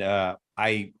kid,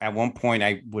 I at one point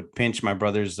I would pinch my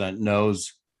brother's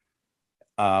nose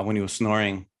when he was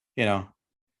snoring, and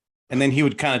then he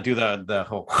would kind of do the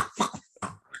whole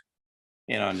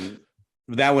and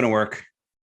that wouldn't work.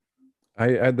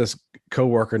 I had this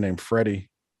coworker named Freddie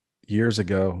years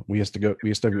ago. We used to go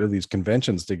to these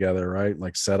conventions together, right?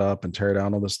 Like set up and tear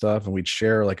down all this stuff, and we'd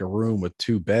share like a room with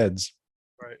 2 beds.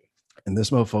 Right. And this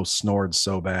mofo snored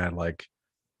so bad, like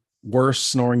worst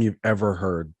snoring you've ever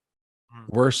heard.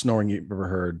 Worst snoring you've ever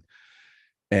heard.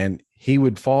 And he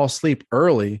would fall asleep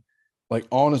early, like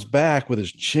on his back with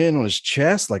his chin on his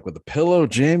chest, like with a pillow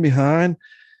jammed behind.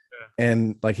 Yeah.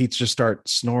 And like he'd just start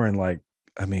snoring, like,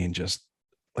 I mean, just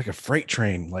like a freight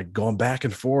train, like going back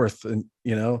and forth. And,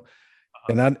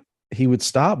 and he would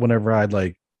stop whenever I'd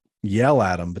like yell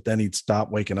at him, but then he'd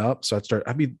stop waking up. So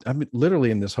I'd be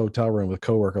literally in this hotel room with a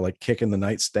coworker, like kicking the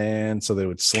nightstand so they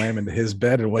would slam into his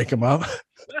bed and wake him up.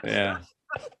 Yeah.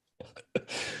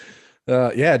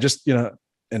 Just,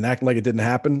 and acting like it didn't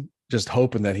happen, just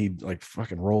hoping that he'd like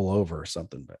fucking roll over or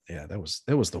something. But yeah, that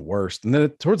was the worst. And then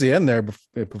towards the end there,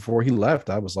 before he left,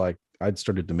 I was like, I'd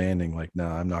started demanding like,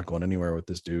 nah, I'm not going anywhere with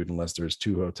this dude unless there's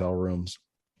 2 hotel rooms.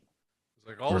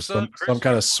 Like all or of a sudden, some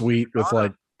kind of suite with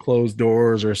like closed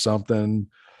doors or something.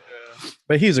 Yeah.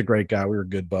 But he's a great guy. We were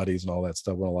good buddies and all that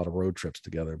stuff. Went on a lot of road trips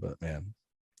together, but man.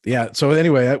 Yeah. So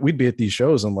anyway, we'd be at these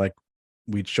shows and like,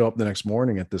 we'd show up the next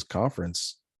morning at this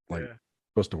conference, like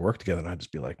supposed to work together. And I'd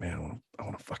just be like, man, I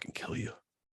want to fucking kill you.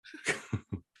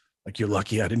 Like, you're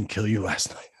lucky I didn't kill you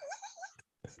last night.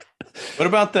 What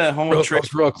about the whole trick? I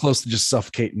was real close to just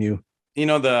suffocating you.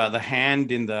 The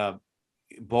hand in the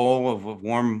bowl of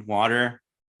warm water.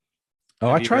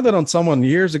 Oh, I tried that on someone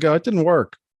years ago. It didn't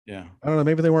work. Yeah. I don't know.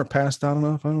 Maybe they weren't passed out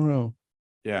enough. I don't know.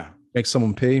 Yeah. Make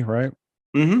someone pee, right?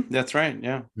 Mm-hmm. That's right.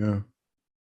 Yeah. Yeah.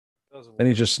 Then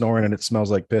he's just snoring and it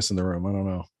smells like piss in the room. I don't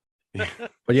know.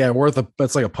 But yeah,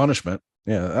 that's like a punishment.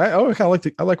 Yeah. I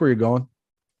like where you're going.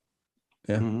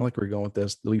 Yeah. I like where you're going with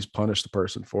this. At least punish the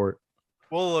person for it.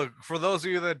 Well, look, for those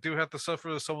of you that do have to suffer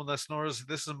with someone that snores,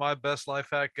 this is my best life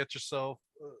hack. Get yourself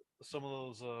some of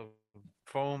those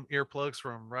foam earplugs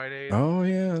from Rite Aid. Oh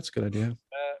yeah, that's a good idea.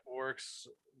 That works.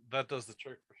 That does the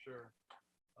trick for sure.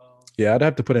 Yeah, I'd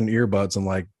have to put in earbuds and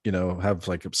like, have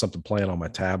like something playing on my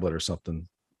tablet or something.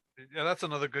 Yeah, that's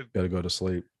another good. Got to go to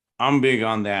sleep. I'm big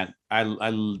on that. I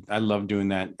love doing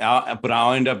that. But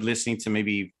I'll end up listening to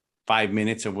maybe 5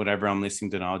 minutes of whatever I'm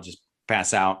listening to, and I'll just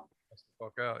pass out.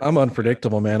 I'm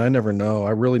unpredictable, man. I never know. I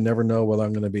really never know whether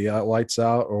I'm going to be lights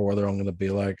out or whether I'm going to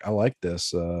be like, I like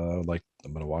this. Like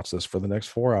I'm going to watch this for the next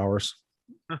 4 hours.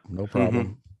 No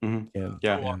problem. Mm-hmm.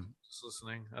 Yeah. Just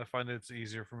listening. I find it's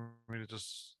easier for me to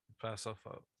just pass out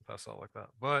like that.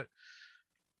 But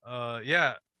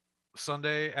yeah,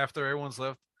 Sunday after everyone's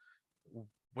left,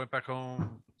 went back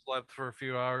home, slept for a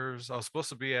few hours. I was supposed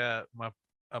to be at my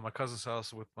cousin's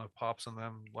house with my pops and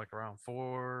them like around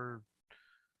 4.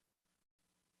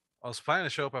 I was planning to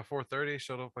show up at 4:30.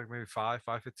 Showed up like maybe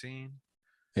 5:15.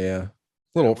 Yeah,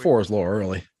 4 is a little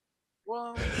early.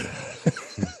 Well,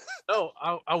 no,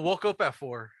 I woke up at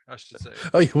 4. I should say.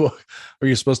 Oh, were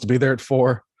you supposed to be there at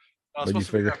 4? I was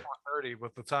supposed to be there at 4:30,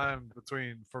 but the time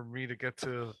for me to get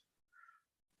to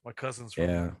my cousin's room.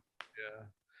 Yeah.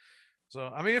 So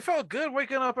I mean, it felt good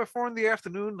waking up at 4 in the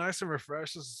afternoon, nice and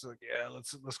refreshed. It's like, yeah,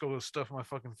 let's go stuff my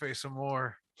fucking face some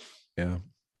more. Yeah.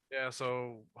 Yeah,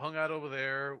 so hung out over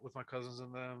there with my cousins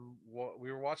and them.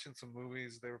 We were watching some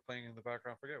movies. They were playing in the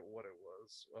background. I forget what it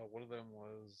was. One of them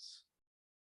was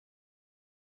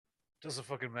doesn't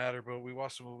fucking matter. But we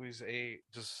watched the movies, ate,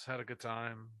 just had a good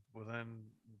time. Well, then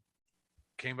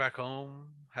came back home,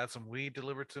 had some weed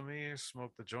delivered to me,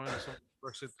 smoked the joint of some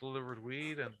person delivered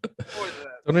weed, and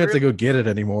Don't have to go get it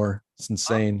anymore. It's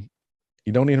insane.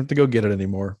 You don't even have to go get it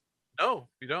anymore. No,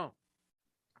 you don't.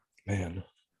 Man.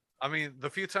 I mean, the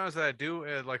few times that I do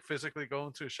like physically go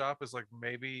into a shop is like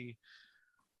maybe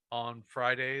on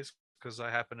Fridays because I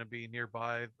happen to be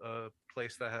nearby a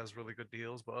place that has really good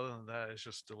deals. But other than that, it's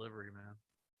just delivery, man.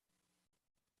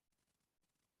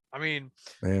 I mean,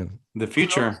 man, the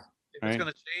future, if it's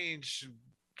gonna change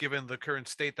given the current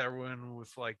state that we're in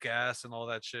with like gas and all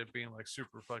that shit being like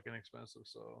super fucking expensive.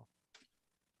 So,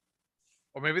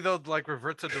 or maybe they'll like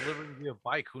revert to delivering via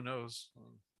bike. Who knows?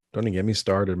 Don't even get me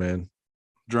started, man.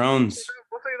 Drones.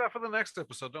 We'll say that for the next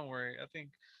episode. Don't worry. I think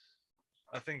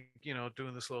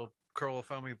doing this little Curl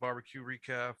Family Barbecue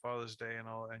recap, Father's Day, and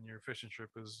all, and your fishing trip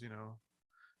is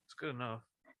it's good enough.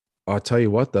 I'll tell you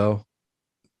what, though,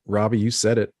 Robbie, you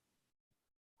said it.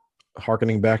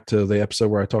 Harkening back to the episode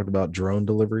where I talked about drone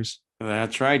deliveries.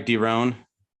 That's right, D-Ron.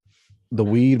 The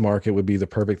weed market would be the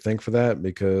perfect thing for that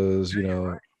because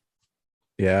because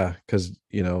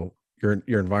you're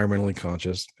environmentally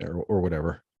conscious or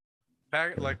whatever.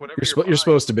 Like whatever you're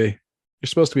supposed to be. You're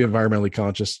supposed to be environmentally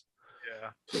conscious.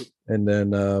 Yeah. And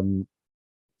then and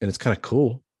it's kind of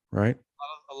cool, right?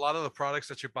 A lot of the products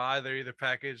that you buy, they're either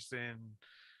packaged in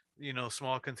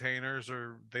small containers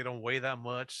or they don't weigh that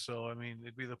much. So I mean,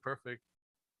 it'd be the perfect.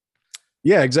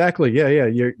 Yeah, exactly. Yeah.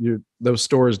 You those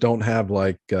stores don't have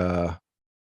like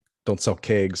don't sell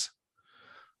kegs.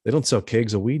 They don't sell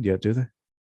kegs of weed yet, do they?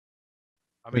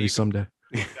 I mean, maybe someday.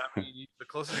 The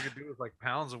closest you could do is like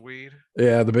pounds of weed.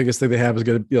 Yeah, the biggest thing they have is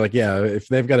going to be like, if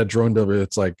they've got a drone delivery,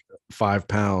 it's like 5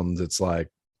 pounds. It's like,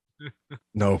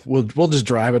 no, we'll just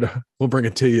drive it. We'll bring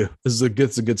it to you. It's a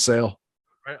good sale.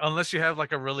 Right, unless you have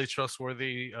like a really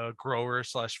trustworthy grower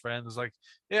 / friend is like,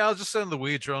 yeah, I'll just send the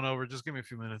weed drone over. Just give me a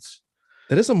few minutes.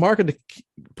 It is a market to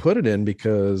put it in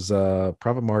because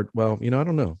profit margin. Well, I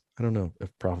don't know. I don't know if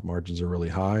profit margins are really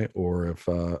high or if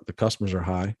the customers are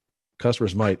high.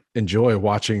 Customers might enjoy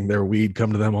watching their weed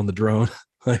come to them on the drone.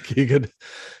 Like you could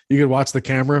watch the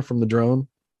camera from the drone,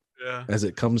 as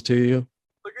it comes to you.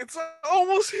 Like it's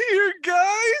almost here,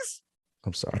 guys.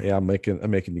 I'm sorry. Yeah, I'm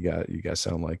making you guys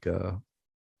sound like you're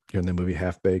in the movie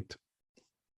Half Baked.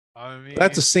 I mean,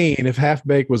 that's a scene. If Half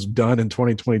Baked was done in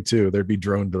 2022, there'd be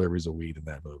drone deliveries of weed in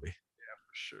that movie. Yeah,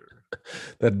 for sure.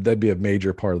 That'd be a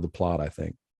major part of the plot, I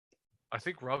think. I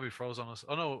think Robbie froze on us.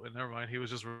 Oh no, never mind. He was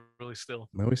just really still.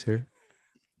 No, he's here.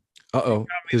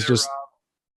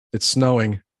 It's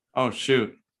snowing. Oh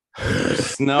shoot.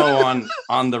 Snow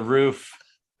on the roof.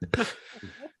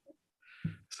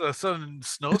 So some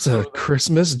snow. It's a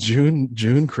Christmas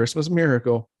June Christmas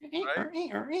miracle.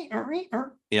 Right?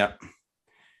 Yeah.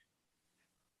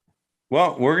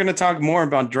 Well, we're going to talk more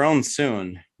about drones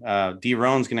soon.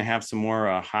 D-Ron's going to have some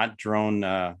more hot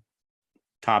drone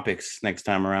topics next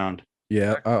time around.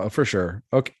 Yeah, for sure.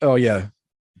 Okay. Oh yeah.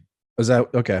 Is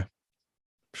that okay?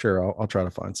 Sure. I'll try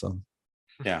to find some.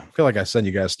 Yeah. I feel like I send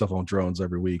you guys stuff on drones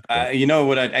every week.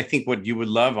 What I think what you would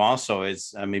love also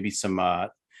is maybe some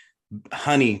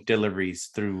honey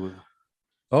deliveries through.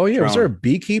 Oh yeah. Drone. Was there a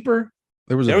beekeeper?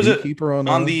 There was a beekeeper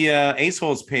on the Ace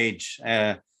Holes page.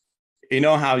 You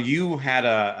know how you had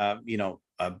a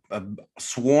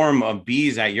swarm of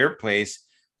bees at your place.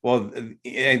 Well,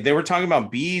 they were talking about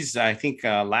bees, I think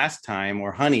last time,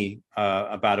 or honey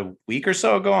about a week or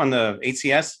so ago on the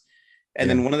ACS. And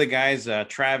then one of the guys,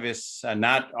 Travis,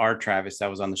 not our Travis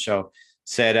that was on the show,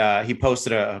 said he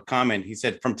posted a comment. He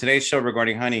said, from today's show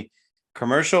regarding honey,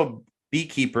 commercial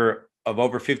beekeeper of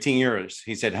over 15 euros.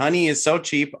 He said, honey is so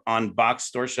cheap on box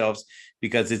store shelves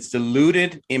because it's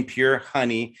diluted impure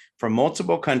honey from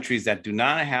multiple countries that do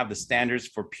not have the standards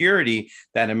for purity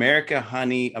that American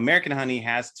honey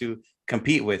has to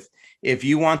compete with. If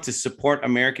you want to support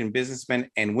American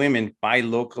businessmen and women, buy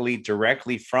locally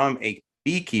directly from a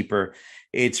beekeeper.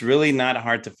 It's really not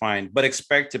hard to find, but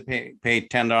expect to pay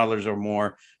 $10 or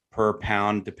more per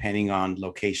pound, depending on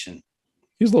location.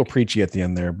 He's a little preachy at the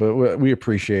end there, but we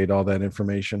appreciate all that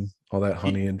information, all that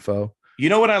honey info. You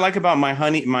know what I like about my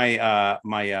honey,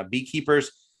 my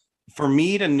beekeepers? For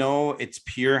me to know it's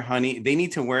pure honey, they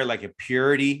need to wear like a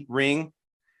purity ring,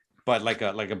 but like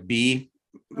a bee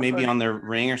maybe on their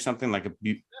ring or something, like a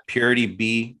purity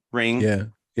bee ring. Yeah.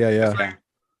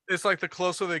 It's like the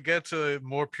closer they get to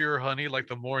more pure honey, like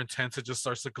the more intense it just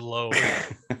starts to glow.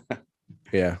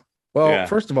 Yeah. Well,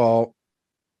 first of all,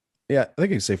 Yeah, I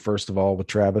think I can say first of all with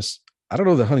Travis, I don't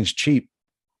know that honey's cheap. You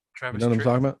Travis know what I'm Tritt.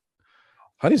 talking about?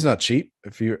 Honey's not cheap.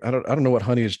 I don't know what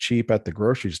honey is cheap at the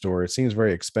grocery store. It seems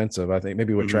very expensive. I think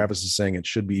maybe what Travis is saying, it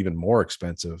should be even more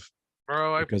expensive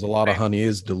Bro, I because a lot of paid honey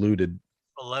is diluted.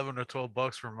 11 or 12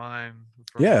 bucks for mine.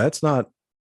 Yeah, it's not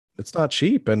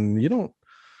cheap. And you don't,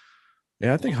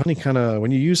 yeah, I think honey kind of,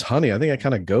 when you use honey, I think it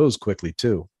kind of goes quickly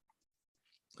too.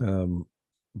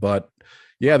 But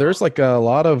yeah, there's like a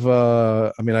lot of,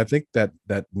 I mean, I think that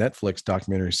Netflix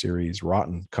documentary series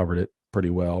Rotten covered it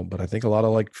pretty well, but I think a lot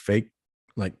of like fake,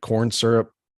 like corn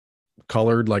syrup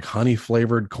colored, like honey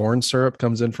flavored corn syrup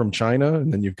comes in from China.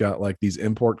 And then you've got like these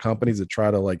import companies that try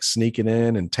to like sneak it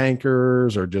in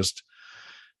tankers or just,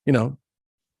 you know,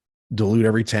 dilute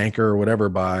every tanker or whatever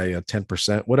by a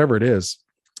 10%, whatever it is.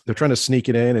 They're trying to sneak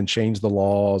it in and change the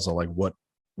laws of like what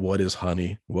is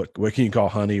honey? What can you call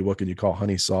honey? What can you call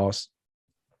honey sauce?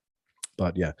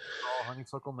 But yeah. Oh,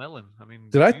 honeysuckle melon. I mean,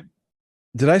 did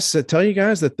I tell you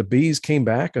guys that the bees came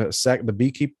back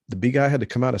the bee guy had to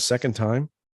come out a second time?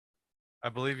 I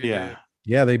believe you did.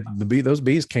 Yeah, those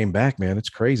bees came back, man. It's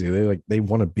crazy. They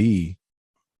want to be.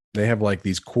 They have like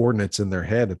these coordinates in their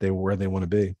head that where they want to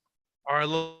be. All right,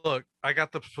 look, I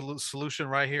got the solution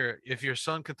right here. If your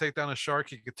son could take down a shark,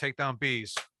 he could take down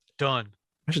bees. Done.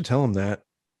 I should tell him that.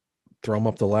 Throw him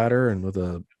up the ladder and with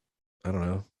a, I don't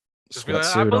know, just be like,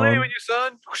 I believe in you,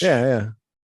 son. Yeah.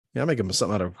 I'll make him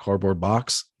something out of a cardboard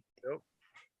box.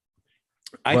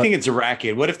 I think it's a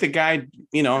racket. What if the guy,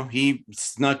 he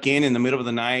snuck in the middle of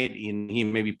the night and he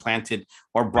maybe planted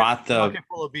or brought the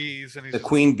full of bees and the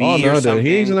queen bee or something?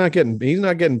 He's not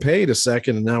getting paid a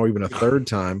second and now even a third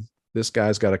time. This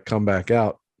guy's got to come back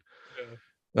out. Yeah.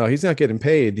 No, he's not getting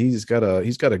paid. He's got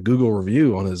a Google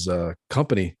review on his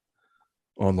company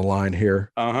on the line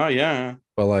here. Yeah.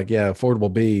 But like, yeah,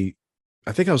 Affordable Bee.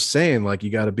 I think I was saying like you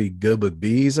got to be good with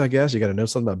bees. I guess you got to know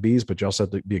something about bees, but you also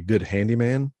have to be a good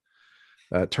handyman.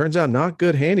 Turns out not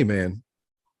good handyman.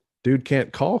 Dude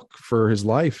can't caulk for his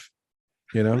life,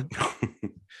 doing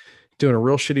a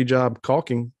real shitty job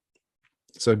caulking.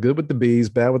 So good with the bees,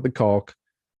 bad with the caulk.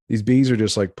 These bees are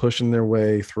just like pushing their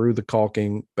way through the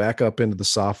caulking back up into the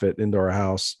soffit into our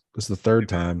house. This is the third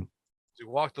time. Does he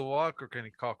walk the walk or can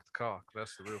he caulk the caulk?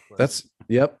 That's the real question.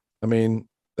 Yep. I mean,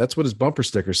 that's what his bumper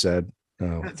sticker said.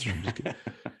 That's right.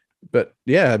 But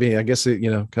yeah, I mean, I guess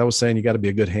I was saying you got to be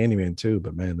a good handyman too.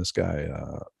 But man, this guy,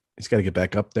 he's got to get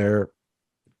back up there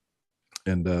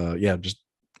and just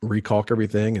recalk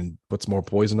everything and put some more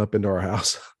poison up into our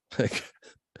house. Like,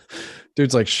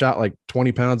 dude's like shot like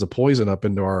 20 pounds of poison up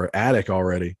into our attic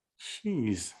already.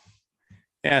 Jeez.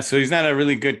 Yeah, so he's not a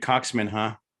really good coxman,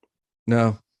 huh?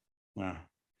 No. Wow.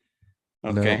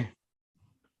 Okay. No.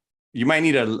 You might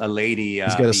need a lady.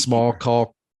 He's got a small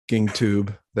caulking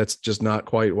tube that's just not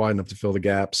quite wide enough to fill the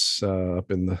gaps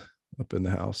up in the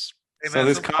house. Hey, man, so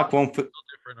this cock won't fit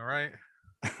different, all right?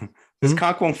 This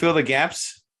cock won't fill the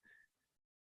gaps.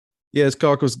 Yeah, his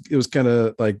cock was kind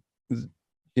of like,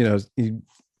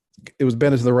 it was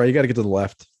bent to the right. You got to get to the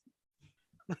left.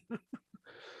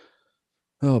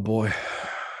 Oh boy.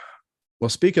 Well,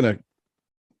 speaking of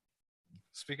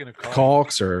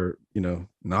caulks or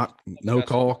no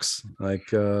caulks, like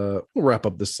we'll wrap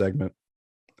up this segment.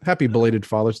 Happy belated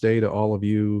Father's Day to all of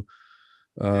you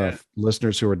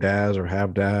listeners who are dads or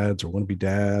have dads or want to be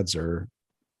dads or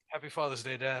Happy Father's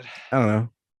Day, Dad. I don't know.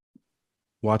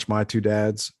 Watch My Two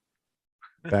Dads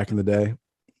back in the day.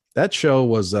 That show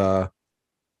was they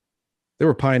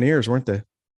were pioneers, weren't they?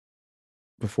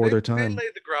 Before their time. They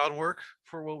laid the groundwork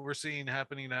for what we're seeing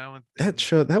happening now. That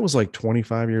show, that was like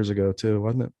 25 years ago too,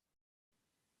 wasn't it?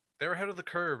 They were ahead of the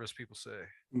curve, as people say.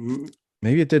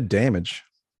 Maybe it did damage.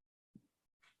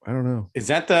 I don't know. Is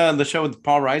that the show with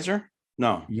Paul Reiser?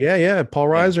 No. Yeah. Paul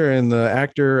Reiser and the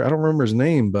actor, I don't remember his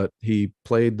name, but he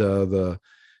played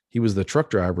he was the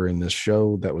truck driver in this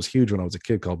show that was huge when I was a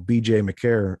kid called BJ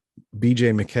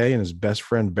McKay and his best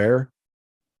friend Bear.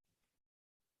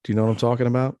 Do you know what I'm talking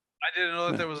about? I didn't know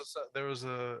that there was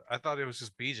a. I thought it was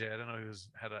just BJ. I didn't know he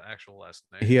had an actual last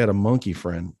name. He had a monkey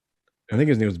friend. I think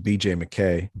his name was BJ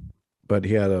McKay, but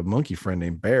he had a monkey friend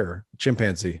named Bear,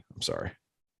 chimpanzee. I'm sorry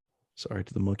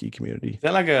to the monkey community. Is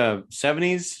that like a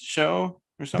 70s show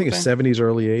or something? I think it's 70s,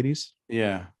 early 80s.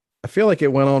 Yeah. I feel like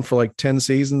it went on for like 10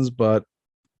 seasons, but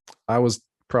I was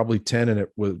probably 10 and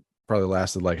it would probably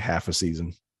lasted like half a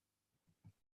season.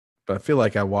 But I feel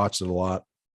like I watched it a lot.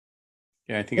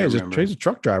 Yeah, I think I remember. He's a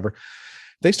truck driver.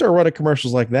 They start running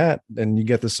commercials like that, and you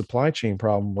get the supply chain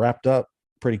problem wrapped up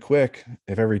pretty quick.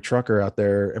 If every trucker out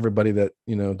there, everybody that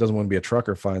doesn't want to be a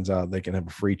trucker finds out they can have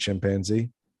a free chimpanzee.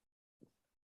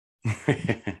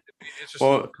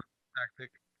 Well,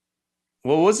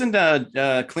 Well, wasn't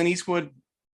Clint Eastwood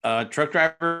truck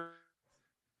driver?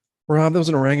 Rob, that was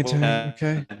an orangutan.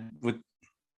 Okay. With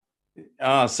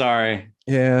oh, sorry.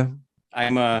 Yeah.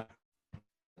 I'm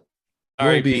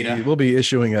sorry, PETA. We'll be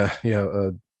issuing a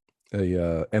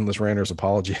endless ranters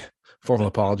apology, formal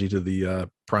apology to the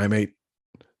primate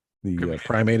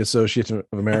association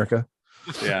of America.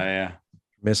 Yeah.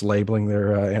 Mislabeling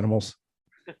their animals.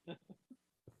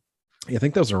 I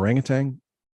think that was an orangutan.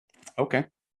 Okay.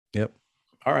 Yep.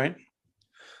 All right.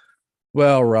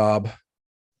 Well, Rob,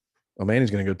 Manny's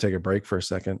going to go take a break for a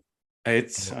second.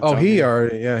 He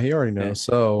already knows. Yeah.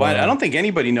 So, but I don't think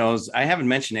anybody knows. I haven't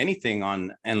mentioned anything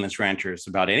on Endless Ranchers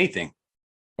about anything.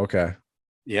 Okay.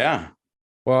 Yeah.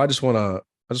 Well, I just want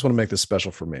to make this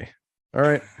special for me. All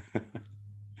right.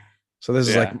 So this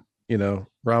is like,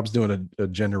 Rob's doing a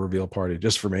gender reveal party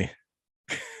just for me.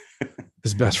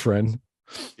 His best friend.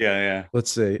 Yeah.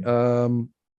 Let's see.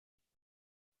 I'm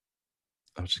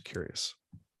just curious.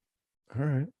 All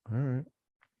right.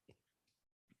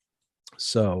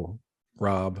 So,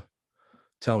 Rob,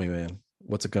 tell me, man,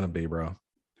 what's it gonna be, bro?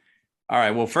 All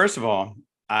right. Well, first of all,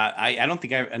 I don't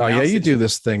think I've announced. Oh yeah, you do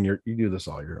this thing. You do this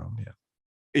all your own. Yeah.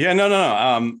 Yeah.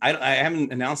 No. I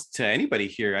haven't announced to anybody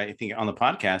here. I think on the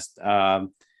podcast.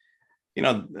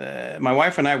 My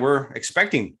wife and I were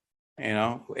expecting.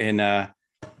 And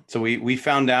so we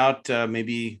found out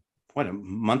maybe a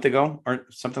month ago or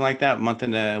something like that, a month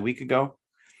and a week ago.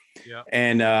 Yeah.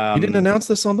 And you didn't announce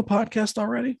this on the podcast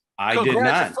already? I did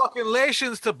not.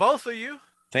 Congratulations to both of you.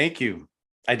 Thank you.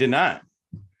 I did not.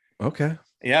 Okay.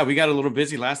 Yeah, we got a little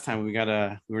busy last time. We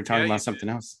were talking about something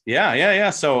else.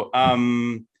 Yeah. So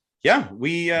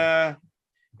we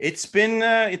it's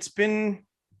been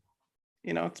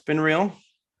real.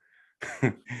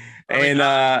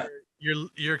 And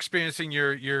you're experiencing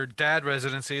your dad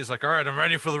residency. Is like, all right, I'm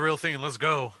ready for the real thing. Let's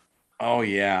go. Oh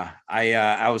yeah.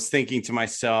 I was thinking to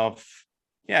myself,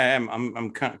 yeah, I'm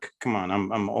come on,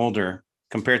 I'm older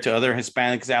compared to other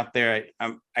Hispanics out there.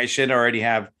 I should already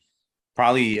have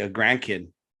probably a grandkid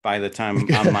by the time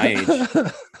I'm my age.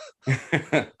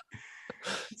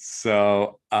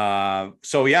 So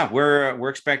yeah, we're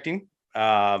expecting.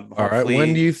 All right.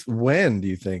 When do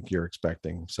you think you're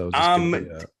expecting? So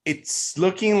it's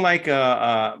looking like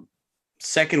a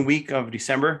second week of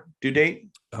December due date.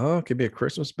 Oh, it could be a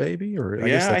Christmas baby, or I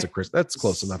guess that's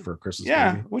close enough for a Christmas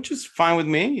baby. Which is fine with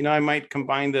me. I might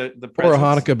combine the presents. Or a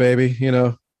Hanukkah baby,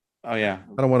 Oh yeah.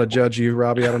 I don't want to judge you,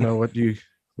 Robbie. I don't know what you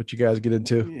guys get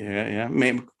into. Yeah.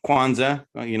 Maybe Kwanzaa,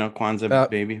 Kwanzaa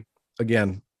baby.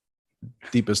 Again,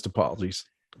 deepest apologies.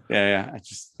 Yeah. I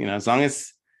just, as long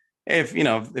as if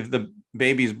the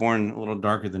baby's born a little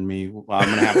darker than me, well, I'm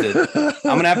gonna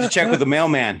have to check with the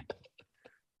mailman.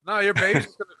 No, your baby's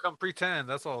gonna come pre-10.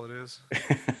 That's all it is.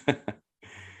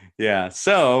 Yeah.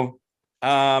 So,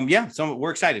 so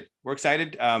we're excited.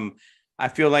 I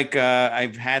feel like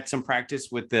I've had some practice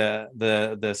with the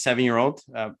 7-year-old.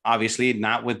 Obviously,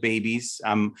 not with babies.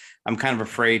 I'm kind of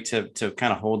afraid to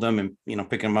kind of hold them and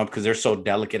pick them up because they're so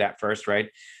delicate at first, right?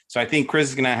 So I think Chris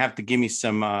is gonna have to give me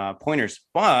some pointers.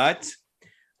 But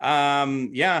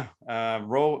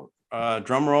roll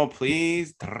drum roll,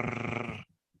 please.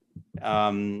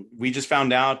 We just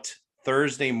found out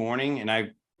Thursday morning,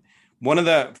 and one of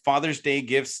the Father's Day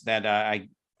gifts that I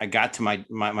got to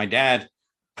my dad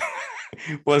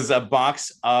was a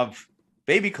box of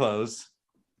baby clothes.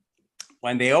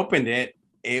 When they opened it,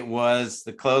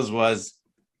 the clothes was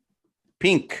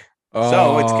pink.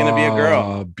 So it's gonna be a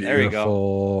girl. Beautiful. There you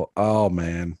go. Oh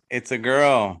man, it's a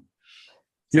girl.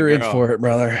 You're in for it,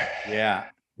 brother. Yeah,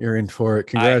 you're in for it.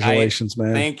 Congratulations,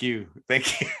 man. Thank you.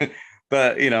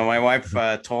 But my wife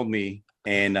told me,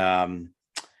 and I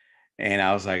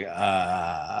was like,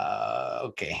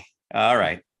 okay, all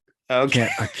right, okay.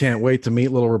 I can't wait to meet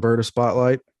little Roberta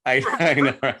Spotlight. I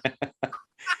know. Right?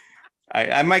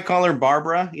 I might call her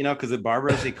Barbara, because the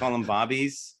Barbaras, they call them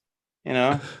Bobbies,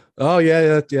 Oh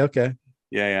yeah, okay.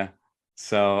 Yeah.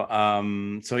 So yeah.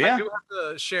 I do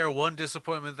have to share one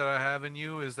disappointment that I have in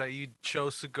you is that you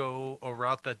chose to go a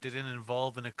route that didn't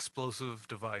involve an explosive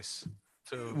device.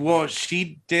 Well,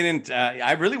 she didn't.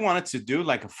 I really wanted to do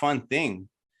like a fun thing,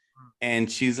 and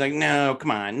she's like, "No,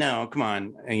 come on."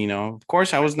 And, of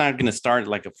course, I was not going to start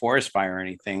like a forest fire or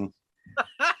anything.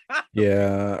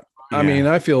 Yeah, I mean,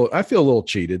 I feel a little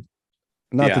cheated.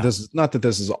 Not that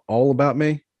this is all about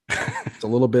me. It's a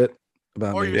little bit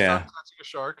about me. Yeah. Catching a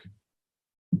shark.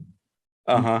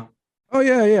 Uh-huh. Oh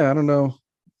yeah. I don't know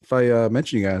if I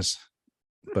mentioned you guys,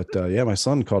 but my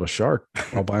son caught a shark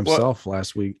all by himself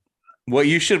last week. What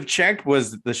you should have checked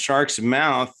was the shark's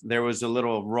mouth. There was a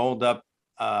little rolled up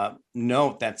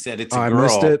note that said it's a girl. I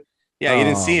missed it. Yeah, you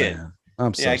didn't see it.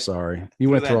 I'm so Yeah, sorry. You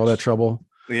went through all that trouble.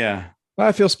 Yeah.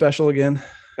 I feel special again.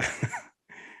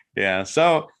 Yeah.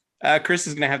 So Chris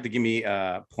is gonna have to give me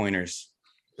pointers.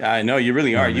 I know you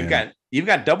really are. Oh, man. You've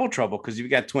got double trouble because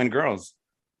you've got twin girls.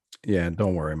 Yeah,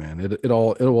 don't worry, man. It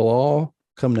will all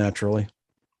come naturally.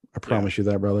 I promise you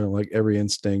that, brother. Like every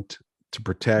instinct to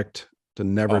protect, to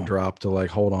never Oh. drop, to like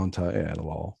hold on to. Yeah, it'll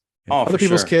all. Yeah. Oh, Other for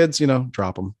people's sure. kids,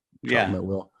 drop them. Drop them Yeah. at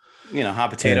will. Hot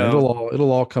And potato.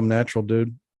 it'll all come natural,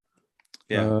 dude.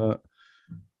 Yeah.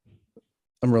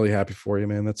 I'm really happy for you,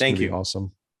 man. That's Thank gonna be you.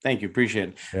 awesome. Thank you. Appreciate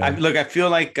it. Yeah. I feel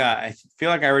like I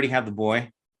already have the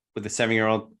boy with the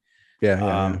 7-year-old.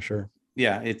 Yeah, sure.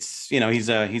 Yeah, it's he's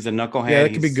a knucklehead. Yeah,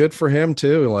 it could be good for him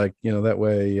too. Like, that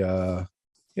way,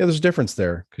 there's a difference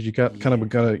there because you got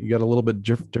a little bit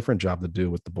different job to do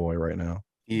with the boy right now.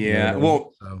 Yeah.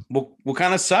 So. What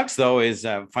kind of sucks though is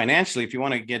financially, if you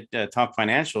want to get talk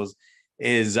financials,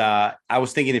 is I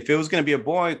was thinking if it was going to be a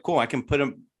boy, cool, I can put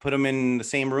him in the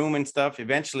same room and stuff.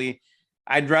 Eventually,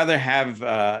 I'd rather have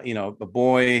a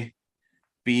boy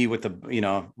be with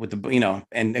the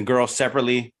and a girl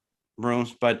separately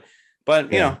rooms, but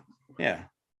yeah,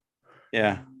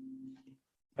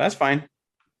 that's fine.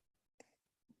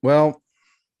 Well,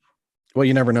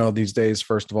 you never know these days.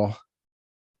 First of all,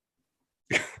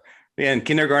 yeah, in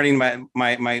kindergarten,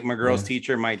 my girl's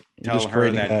teacher might tell her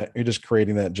that you're just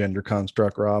creating that gender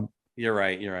construct, Rob. You're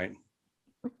right.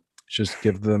 Just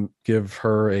give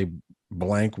her a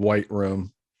blank white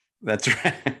room. That's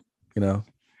right.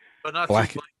 But not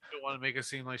black. You don't want to make it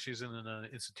seem like she's in an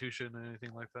institution or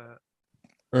anything like that.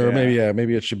 Or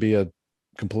maybe it should be a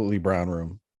completely brown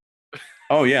room.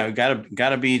 Oh yeah, gotta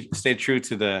stay true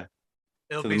to the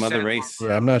mother race.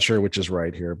 Yeah, I'm not sure which is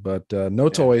right here, but no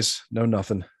toys, no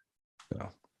nothing.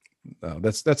 No,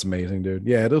 that's amazing, dude.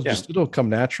 Yeah, it'll come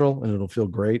natural and it'll feel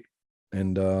great,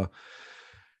 and you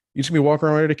just be walking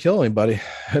around ready to kill anybody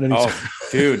at any time.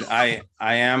 Dude, I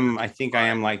think I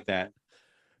am like that.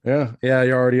 Yeah,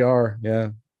 you already are.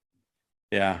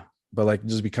 Yeah. But like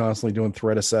just be constantly doing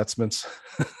threat assessments.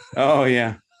 Oh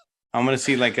yeah. I'm gonna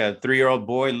see like a 3-year-old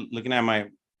boy looking at my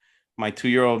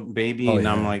 2-year-old baby, and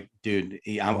I'm like, dude,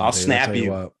 I'll snap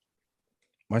you.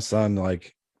 My son,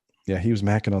 like, he was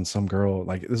macking on some girl.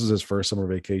 Like, this is his first summer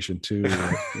vacation too.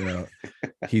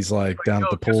 He's like down at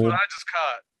the pool. What I just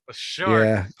caught a shark.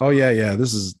 Yeah. Oh yeah.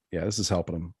 This is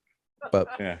helping him. But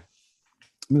yeah,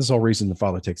 this is the whole reason the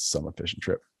father takes a summer fishing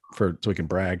trip so he can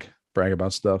brag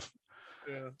about stuff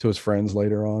to his friends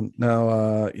later on.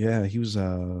 Now, he was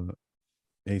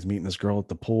he's meeting this girl at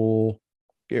the pool.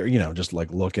 Just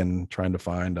like looking, trying to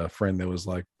find a friend that was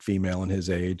like female in his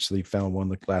age. So he found one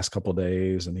the last couple of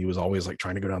days, and he was always like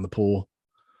trying to go down the pool,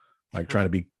 like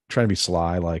trying to be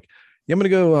sly. Like, I'm gonna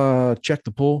go check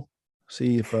the pool,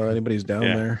 see if anybody's down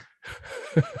there.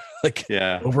 Like,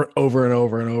 over and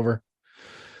over and over.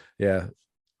 Yeah,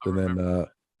 and then,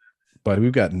 but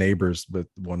we've got neighbors with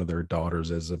one of their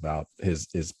daughters is about his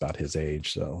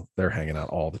age, so they're hanging out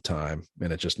all the time,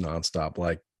 and it's just nonstop.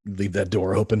 Like, leave that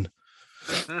door open.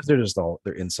 They're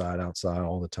inside, outside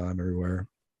all the time, everywhere.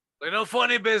 Like, no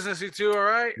funny business, you two, all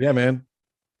right? Yeah, man.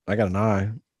 I got an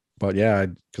eye, but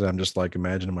because I'm just like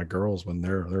imagining my girls when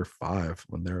they're 5,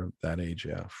 when they're that age.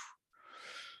 Yeah.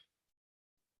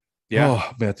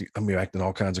 Oh man, I'm acting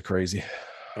all kinds of crazy.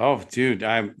 Oh, dude,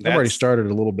 I've already started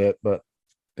a little bit, but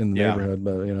in the neighborhood,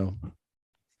 but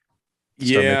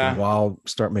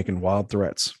start making wild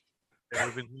threats. Yeah,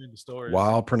 we've been hearing the stories.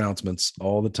 Wild pronouncements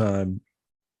all the time.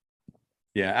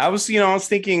 Yeah, I was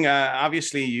thinking,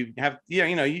 obviously you have, you're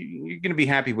going to be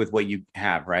happy with what you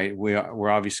have, right? We're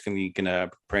obviously going to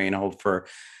pray and hope for,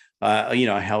 a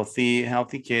healthy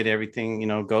kid, everything,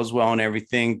 goes well and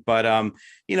everything, but,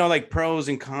 like pros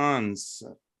and cons.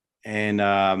 And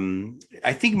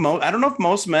I think I don't know if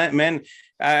most men,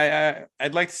 I'd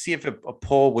like to see if a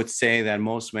poll would say that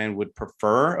most men would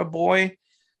prefer a boy,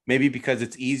 maybe because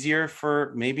it's easier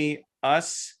for maybe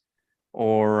us,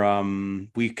 or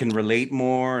we can relate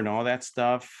more and all that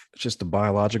stuff. It's just a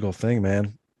biological thing,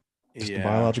 man. Just a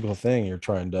biological thing. You're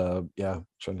trying to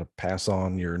pass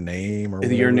on your name or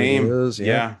your name. It is.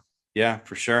 Yeah,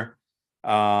 for sure.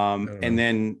 And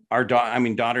then our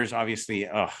daughters, obviously,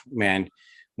 oh man,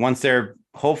 once they're,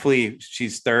 hopefully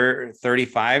she's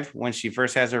 35 when she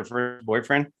first has her first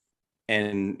boyfriend,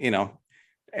 and and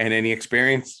any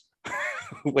experience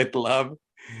with love.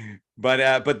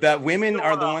 But that women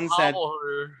are the ones that,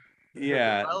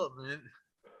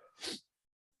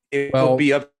 it will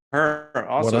be up to her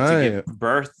also to give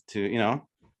birth to,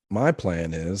 my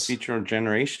plan is future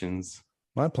generations.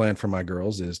 My plan for my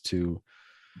girls is to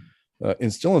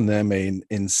instill in them an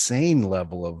insane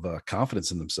level of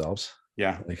confidence in themselves.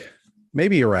 Yeah. Like,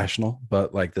 maybe irrational,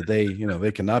 but like that they,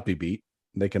 they cannot be beat.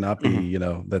 They cannot be,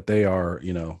 that they are,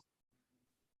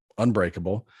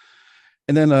 unbreakable.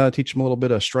 And then teach them a little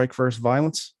bit of strike first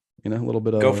violence, a little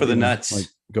bit of go for the nuts, like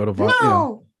go to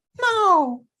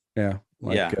no. Yeah.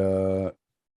 Like,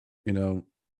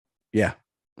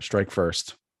 strike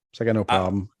first. So I got no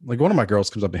problem. Like one of my girls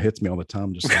comes up and hits me all the time.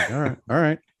 I'm just like, all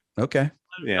right. Okay.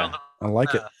 Yeah. I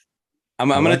like it. I'm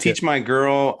going to teach my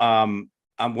girl. I'm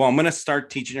going to start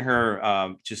teaching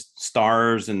her just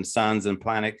stars and suns and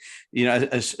planet,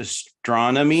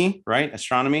 astronomy, right?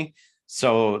 Astronomy.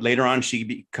 So later on, she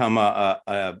become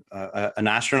an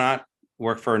astronaut,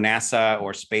 work for NASA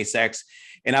or SpaceX.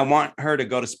 And I want her to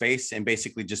go to space and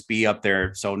basically just be up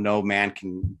there so no man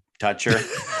can touch her.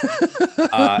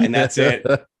 And that's it.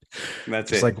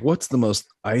 That's it's like, what's the most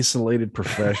isolated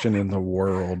profession in the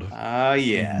world?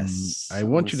 Yes. I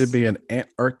want you to be an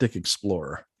Antarctic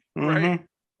explorer. Right.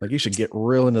 Like you should get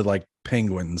real into like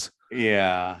penguins.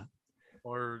 Yeah.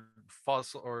 Or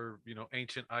fossil or,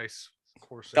 ancient ice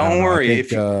course. Don't worry.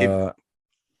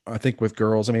 I think with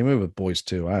girls, I mean, maybe with boys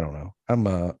too. I don't know.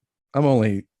 I'm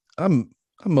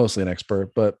mostly an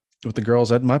expert, but with the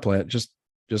girls at my plant, just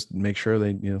make sure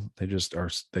they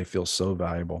feel so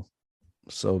valuable.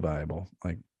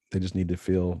 Like they just need to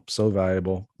feel so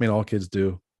valuable. I mean, all kids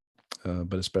do,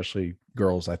 but especially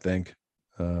girls, I think.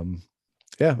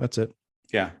 That's it.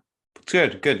 Yeah,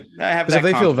 good. I have that. If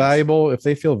they feel valuable, if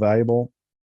they feel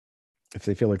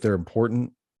like they're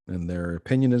important and their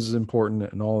opinion is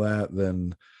important and all that,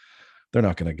 then they're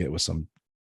not going to get with some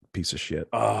piece of shit.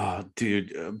 Oh,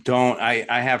 dude, don't.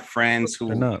 I have friends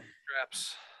who are not.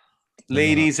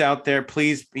 Ladies out there,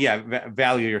 please,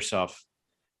 value yourself.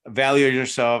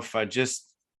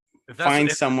 Just find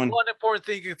someone. One important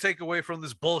thing you can take away from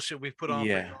this bullshit we put on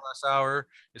for the last hour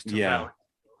is to value.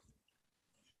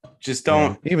 Just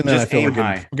don't. Even then, I feel we're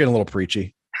getting a little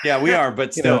preachy. Yeah, we are,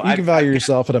 but still, you can value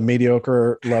yourself at a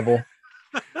mediocre level.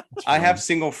 I have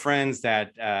single friends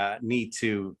that need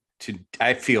to.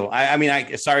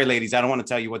 Sorry, ladies, I don't want to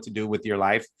tell you what to do with your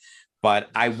life, but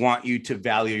I want you to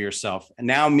value yourself. And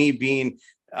now, me being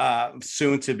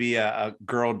soon to be a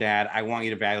girl dad, I want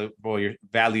you to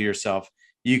value yourself.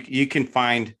 You can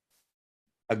find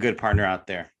a good partner out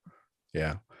there.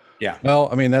 Yeah. Well,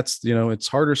 I mean, that's, it's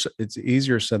harder. It's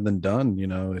easier said than done.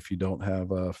 If you don't have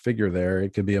a figure there,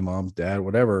 it could be a mom, dad,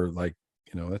 whatever. Like,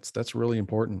 that's really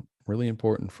important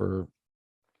for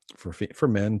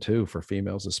men too, for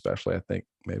females, especially, I think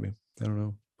maybe, I don't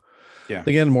know. Yeah.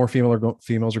 Again, more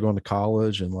females are going to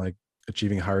college and like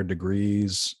achieving higher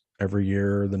degrees every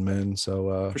year than men.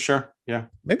 So for sure. Yeah.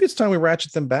 Maybe it's time we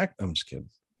ratchet them back. I'm just kidding.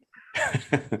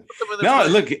 No,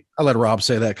 look, I let Rob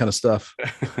say that kind of stuff.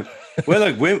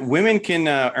 Well, look, women can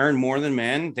earn more than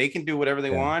men. They can do whatever they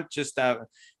want. Just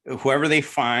whoever they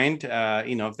find,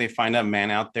 if they find a man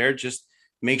out there, just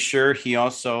make sure he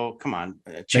also,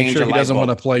 change. Make sure he doesn't want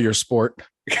to play your sport.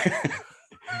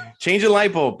 Change a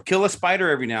light bulb, kill a spider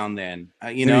every now and then.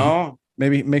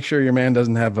 Maybe make sure your man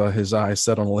doesn't have his eyes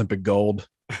set on Olympic gold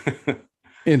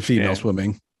in female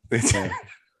swimming.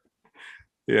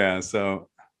 Yeah. So.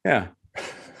 Yeah.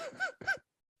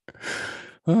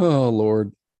 Oh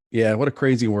Lord. Yeah. What a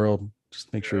crazy world.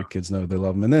 Just make sure your kids know they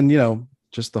love them. And then,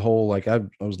 just the whole, like, I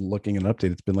was looking at an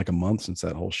update. It's been like a month since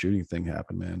that whole shooting thing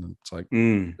happened, man. And it's like,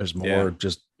 there's more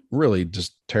just really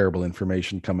just terrible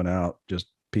information coming out. Just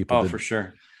people. Oh, for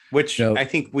sure. Which I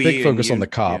think big focus on the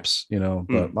cops,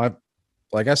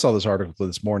 but I saw this article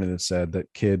this morning that said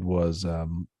that kid was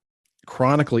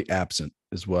chronically absent,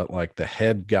 is what like the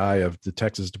head guy of the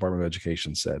Texas Department of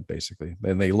Education said, basically.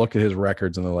 And they look at his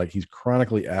records and they're like, he's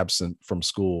chronically absent from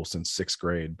school since 6th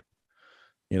grade.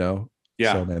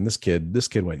 Yeah. So man, this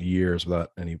kid went years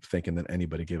without thinking that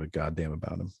anybody gave a goddamn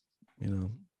about him.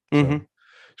 So he's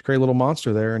a great little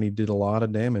monster there, and he did a lot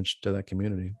of damage to that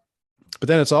community. But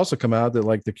then it's also come out that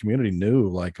like the community knew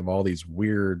like of all these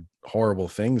weird, horrible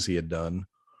things he had done.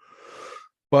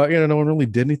 But no one really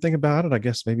did anything about it. I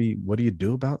guess maybe what do you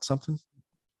do about something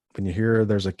when you hear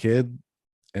there's a kid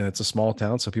and it's a small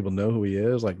town, so people know who he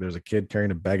is? Like there's a kid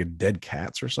carrying a bag of dead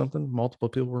cats or something. Multiple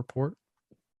people report.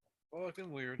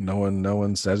 Fucking weird. No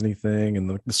one says anything,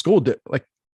 and the school did like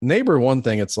neighbor. One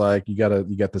thing, it's like you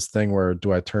got this thing where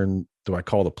do I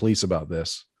call the police about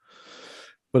this?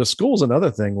 But a school's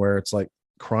another thing where it's like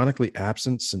chronically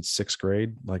absent since 6th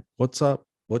grade. Like, what's up?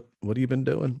 What have you been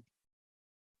doing?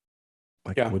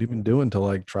 Like, what have you been doing to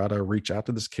like try to reach out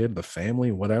to this kid, the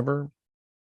family, whatever?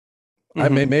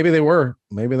 Maybe they were,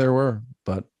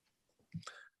 but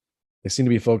they seem to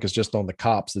be focused just on the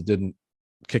cops that didn't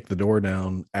kick the door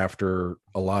down after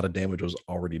a lot of damage was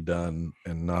already done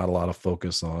and not a lot of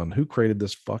focus on who created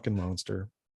this fucking monster.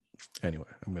 Anyway,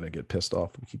 I'm gonna get pissed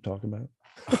off and keep talking about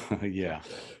it. Yeah.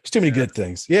 There's too many good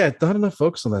things. Yeah, not enough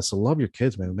focus on that. So love your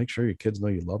kids, man. Make sure your kids know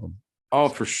you love them. Oh,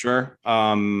 for sure.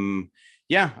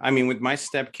 Yeah, I mean, with my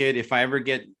stepkid, if I ever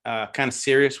get kind of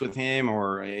serious with him,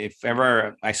 or if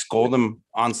ever I scold him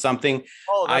on something,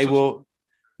 I will.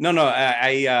 No,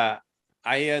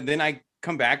 then I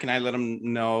come back and I let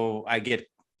him know I get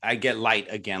light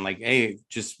again. Like, hey,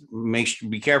 just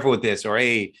be careful with this, or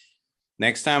hey,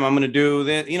 next time I'm gonna do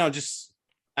this. You know, just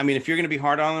I mean, if you're gonna be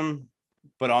hard on them,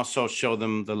 but also show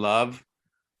them the love.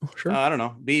 Sure. I don't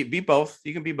know. Be both.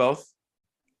 You can be both.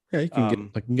 Yeah, you can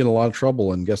get in a lot of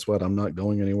trouble, and guess what? I'm not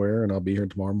going anywhere, and I'll be here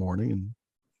tomorrow morning. And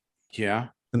yeah,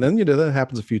 and then that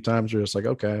happens a few times. You're just like,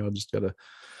 okay, I'll just gotta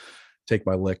take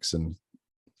my licks, and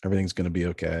everything's gonna be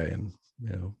okay. And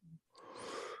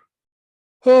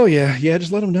oh yeah,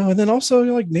 just let them know. And then also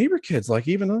like neighbor kids, like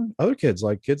even other kids,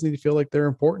 like kids need to feel like they're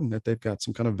important, that they've got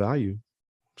some kind of value.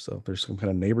 So if there's some kind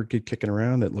of neighbor kid kicking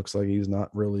around that looks like he's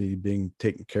not really being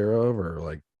taken care of, or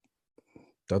like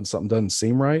something doesn't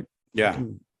seem right. Yeah.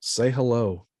 Say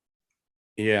hello.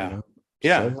 Yeah.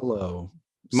 Say hello.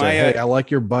 Hey, I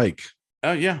like your bike.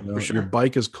 Oh yeah, for sure. Your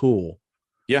bike is cool.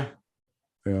 Yeah.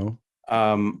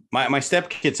 My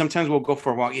stepkid sometimes will go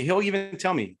for a walk. He'll even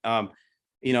tell me,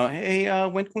 hey,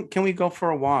 when can we go for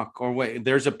a walk? Or wait,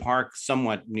 there's a park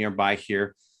somewhat nearby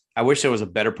here. I wish there was a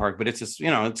better park, but it's just,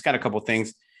 it's got a couple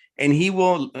things. And he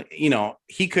will,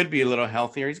 he could be a little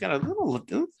healthier. He's got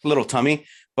a little tummy,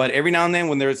 but every now and then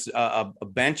when there's a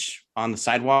bench on the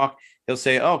sidewalk, he'll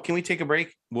say, oh, can we take a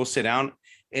break? We'll sit down.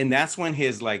 And that's when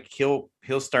his, like, he'll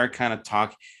start kind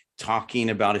of talking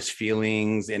about his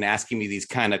feelings and asking me these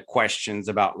kind of questions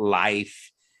about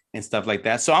life and stuff like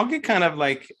that. So I'll get kind of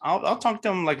like, I'll talk to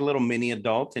him like a little mini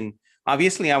adult. And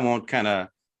obviously I won't kind of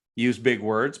use big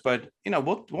words, but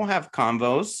we'll have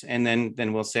convos, and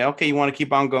then we'll say, okay, you want to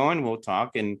keep on going, we'll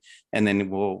talk, and then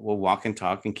we'll walk and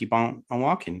talk and keep on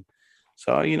walking.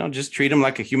 So just treat him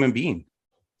like a human being.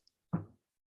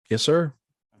 Yes, sir.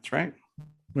 That's right.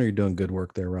 Well, you're doing good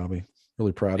work there, Robbie.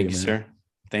 Really proud of you, man. Sir.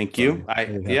 Thank you.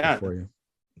 For you.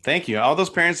 Thank you. All those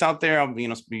parents out there,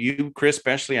 you, Chris,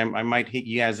 especially, I might hit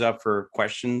you guys up for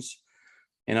questions,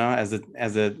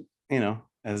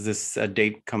 as this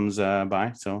date comes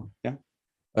by. So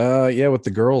yeah, with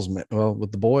the girls, well,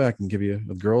 with the boy, I can give you.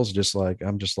 With girls,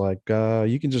 I'm just like,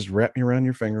 you can just wrap me around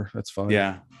your finger. That's fine.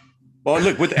 Yeah. Well,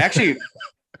 look,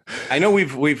 I know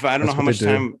we've I don't know how much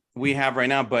time we have right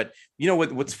now, but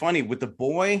what's funny with the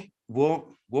boy,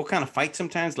 we'll kind of fight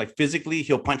sometimes. Like physically,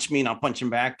 he'll punch me and I'll punch him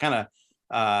back, kind of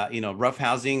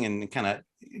roughhousing and kind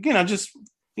of just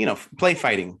play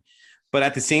fighting. But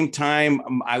at the same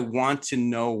time, I want to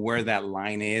know where that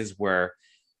line is, where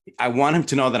I want him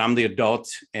to know that I'm the adult.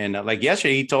 And like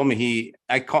yesterday, he told me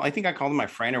I think I called him my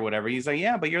friend or whatever. He's like,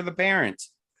 yeah, but you're the parent.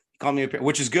 He called me a parent,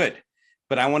 which is good.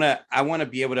 But I want to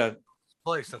be able to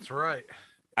place. That's right.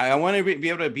 I want to be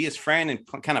able to be his friend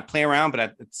and kind of play around, but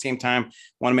at the same time,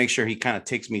 want to make sure he kind of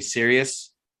takes me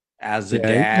serious as a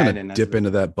dad, and dip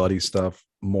into that buddy stuff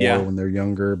more when they're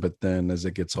younger. But then as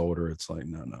it gets older, it's like,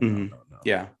 no.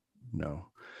 Yeah. No.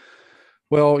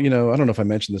 Well, I don't know if I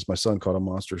mentioned this. My son caught a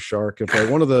monster shark. If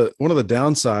one of the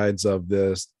downsides of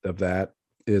that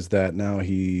is that now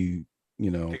he,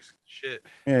 takes shit.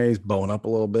 Yeah, he's bowing up a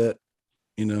little bit,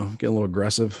 getting a little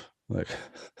aggressive, like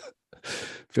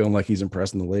feeling like he's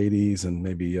impressing the ladies, and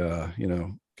maybe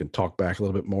can talk back a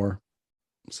little bit more.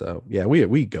 So yeah,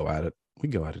 we go at it. We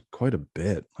go at it quite a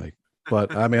bit. Like,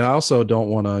 but I mean, I also don't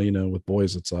want to, with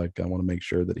boys, it's like I want to make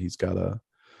sure that he's got a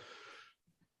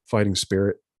fighting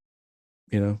spirit,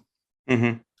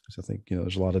 Mm-hmm. So I think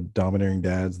there's a lot of domineering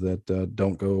dads that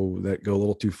go a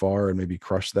little too far and maybe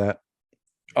crush that.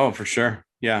 Oh, for sure.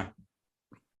 Yeah.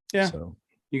 So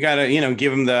you gotta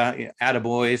give them the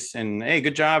attaboys and hey,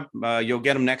 good job, you'll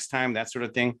get them next time, that sort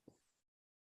of thing.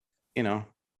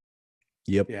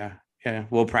 Yep. Yeah,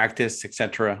 we'll practice,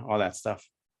 etc., all that stuff.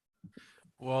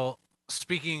 Well,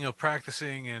 speaking of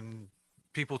practicing and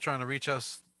people trying to reach out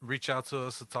to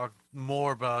us to talk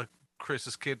more about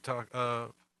Chris's kid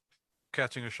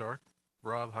catching a shark.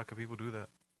 Rob, how can people do that?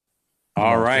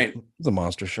 All right. It's a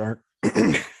monster shark.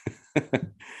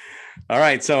 All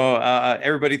right. So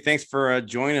everybody, thanks for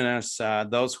joining us.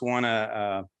 Those who want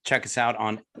to check us out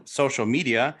on social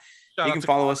media, you can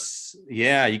follow us.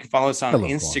 Yeah, you can follow us on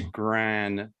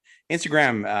Instagram.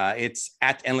 It's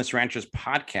at Endless Ranchers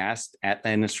Podcast, at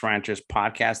Endless Ranchers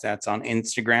Podcast. That's on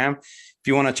Instagram. If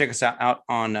you want to check us out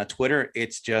on Twitter,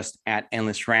 it's just at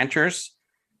Endless Ranchers.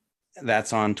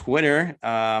 That's on Twitter.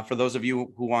 For those of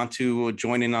you who want to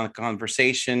join in on the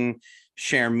conversation,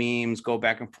 share memes, go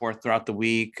back and forth throughout the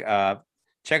week.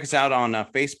 Check us out on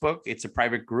Facebook. It's a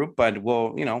private group, but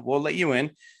we'll let you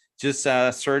in. Just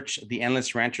search the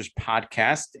Endless Ranters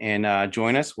podcast and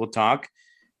join us. We'll talk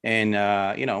and,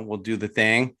 we'll do the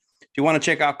thing. If you want to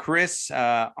check out Chris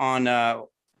on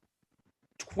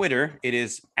Twitter, it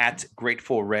is at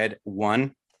Grateful Red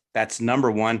 1. That's number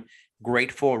 1,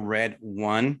 Grateful Red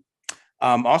 1.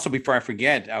 Also, before I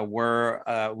forget,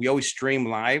 we always stream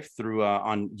live through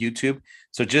on YouTube.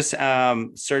 So just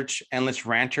search Endless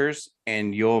Ranters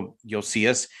and you'll see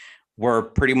us. We're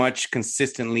pretty much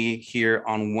consistently here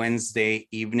on Wednesday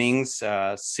evenings,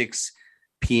 6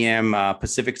 p.m.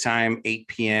 Pacific time, 8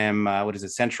 p.m.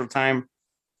 Central time?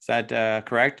 Is that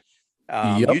correct?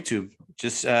 Yep. YouTube.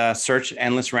 Just search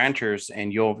Endless Ranters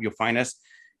and you'll find us.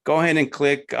 Go ahead and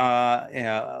click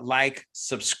like,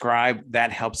 subscribe.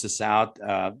 That helps us out.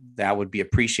 That would be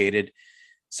appreciated.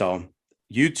 So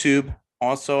YouTube,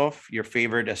 also your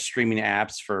favorite streaming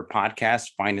apps for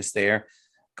podcasts, find us there.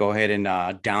 Go ahead and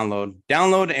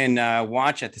download and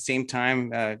watch at the same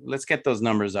time. Let's get those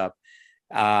numbers up.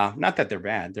 Not that they're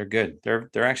bad. They're good.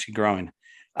 They're actually growing.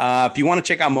 If you want to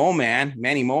check out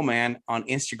Manny Moman on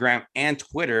Instagram and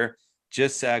Twitter,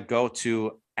 just go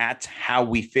to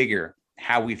 @HowWeFigure.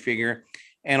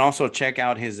 And also check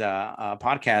out his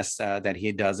podcast that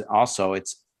he does also.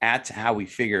 It's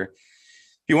 @HowWeFigure.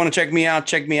 If you want to check me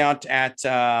out at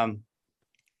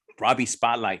Robbie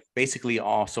Spotlight, basically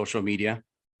all social media.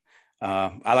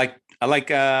 I like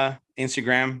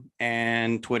Instagram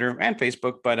and Twitter and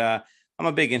Facebook, but I'm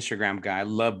a big Instagram guy. I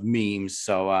love memes.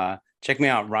 So check me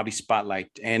out, Robbie Spotlight.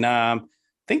 And I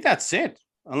think that's it,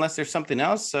 unless there's something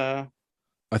else. I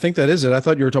think that is it. I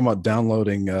thought you were talking about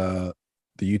downloading the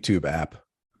YouTube app.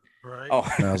 Right. Oh,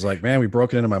 and I was like, man, we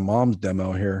broke it into my mom's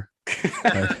demo here.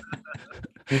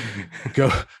 Go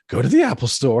to the Apple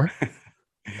Store.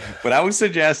 But I would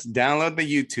suggest download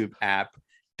the YouTube app.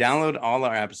 Download all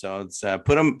our episodes.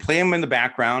 Play them in the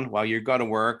background while you go to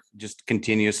work, just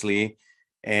continuously.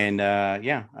 And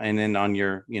and then on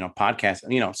your podcast,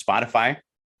 Spotify,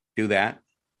 do that.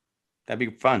 That'd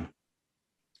be fun.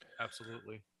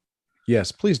 Absolutely.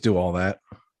 Yes, please do all that.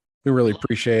 We really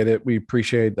appreciate it. We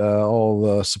appreciate all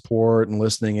the support and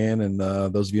listening in, and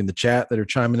those of you in the chat that are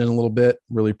chiming in a little bit.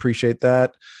 Really appreciate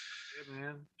that. Yeah,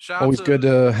 man. Always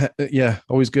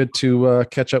good to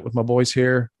catch up with my boys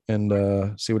here and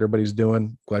see what everybody's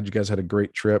doing. Glad you guys had a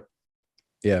great trip.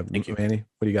 Yeah, thank you, Manny.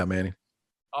 What do you got, Manny?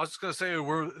 I was just gonna say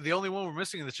we're the only one we're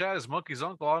missing in the chat is Monkey's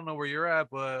uncle. I don't know where you're at,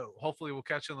 but hopefully we'll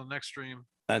catch you on the next stream.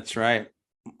 That's right.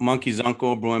 Monkey's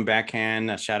uncle, Bruin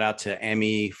Backhand. A shout out to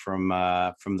Emmy from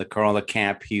the Corolla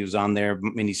camp. He was on there.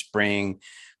 Mini Spring,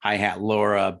 Hi Hat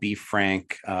Laura, B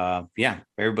Frank.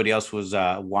 Everybody else was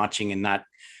watching and not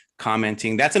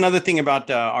commenting. That's another thing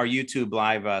about our YouTube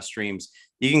live streams.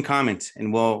 You can comment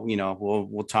and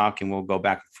we'll talk and we'll go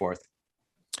back and forth.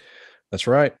 That's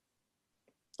right.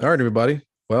 All right, everybody.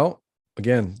 Well,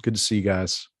 again, good to see you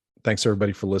guys. Thanks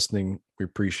everybody for listening. We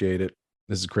appreciate it.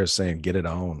 This is Chris saying, get it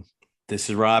on. This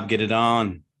is Rob. Get it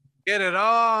on. Get it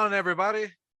on,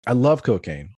 everybody. I love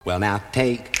cocaine. Well, now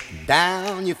take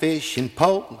down your fishing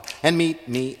pole and meet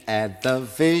me at the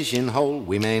fishing hole.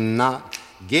 We may not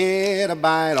get a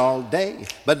bite all day,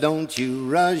 but don't you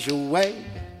rush away.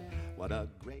 What a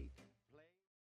great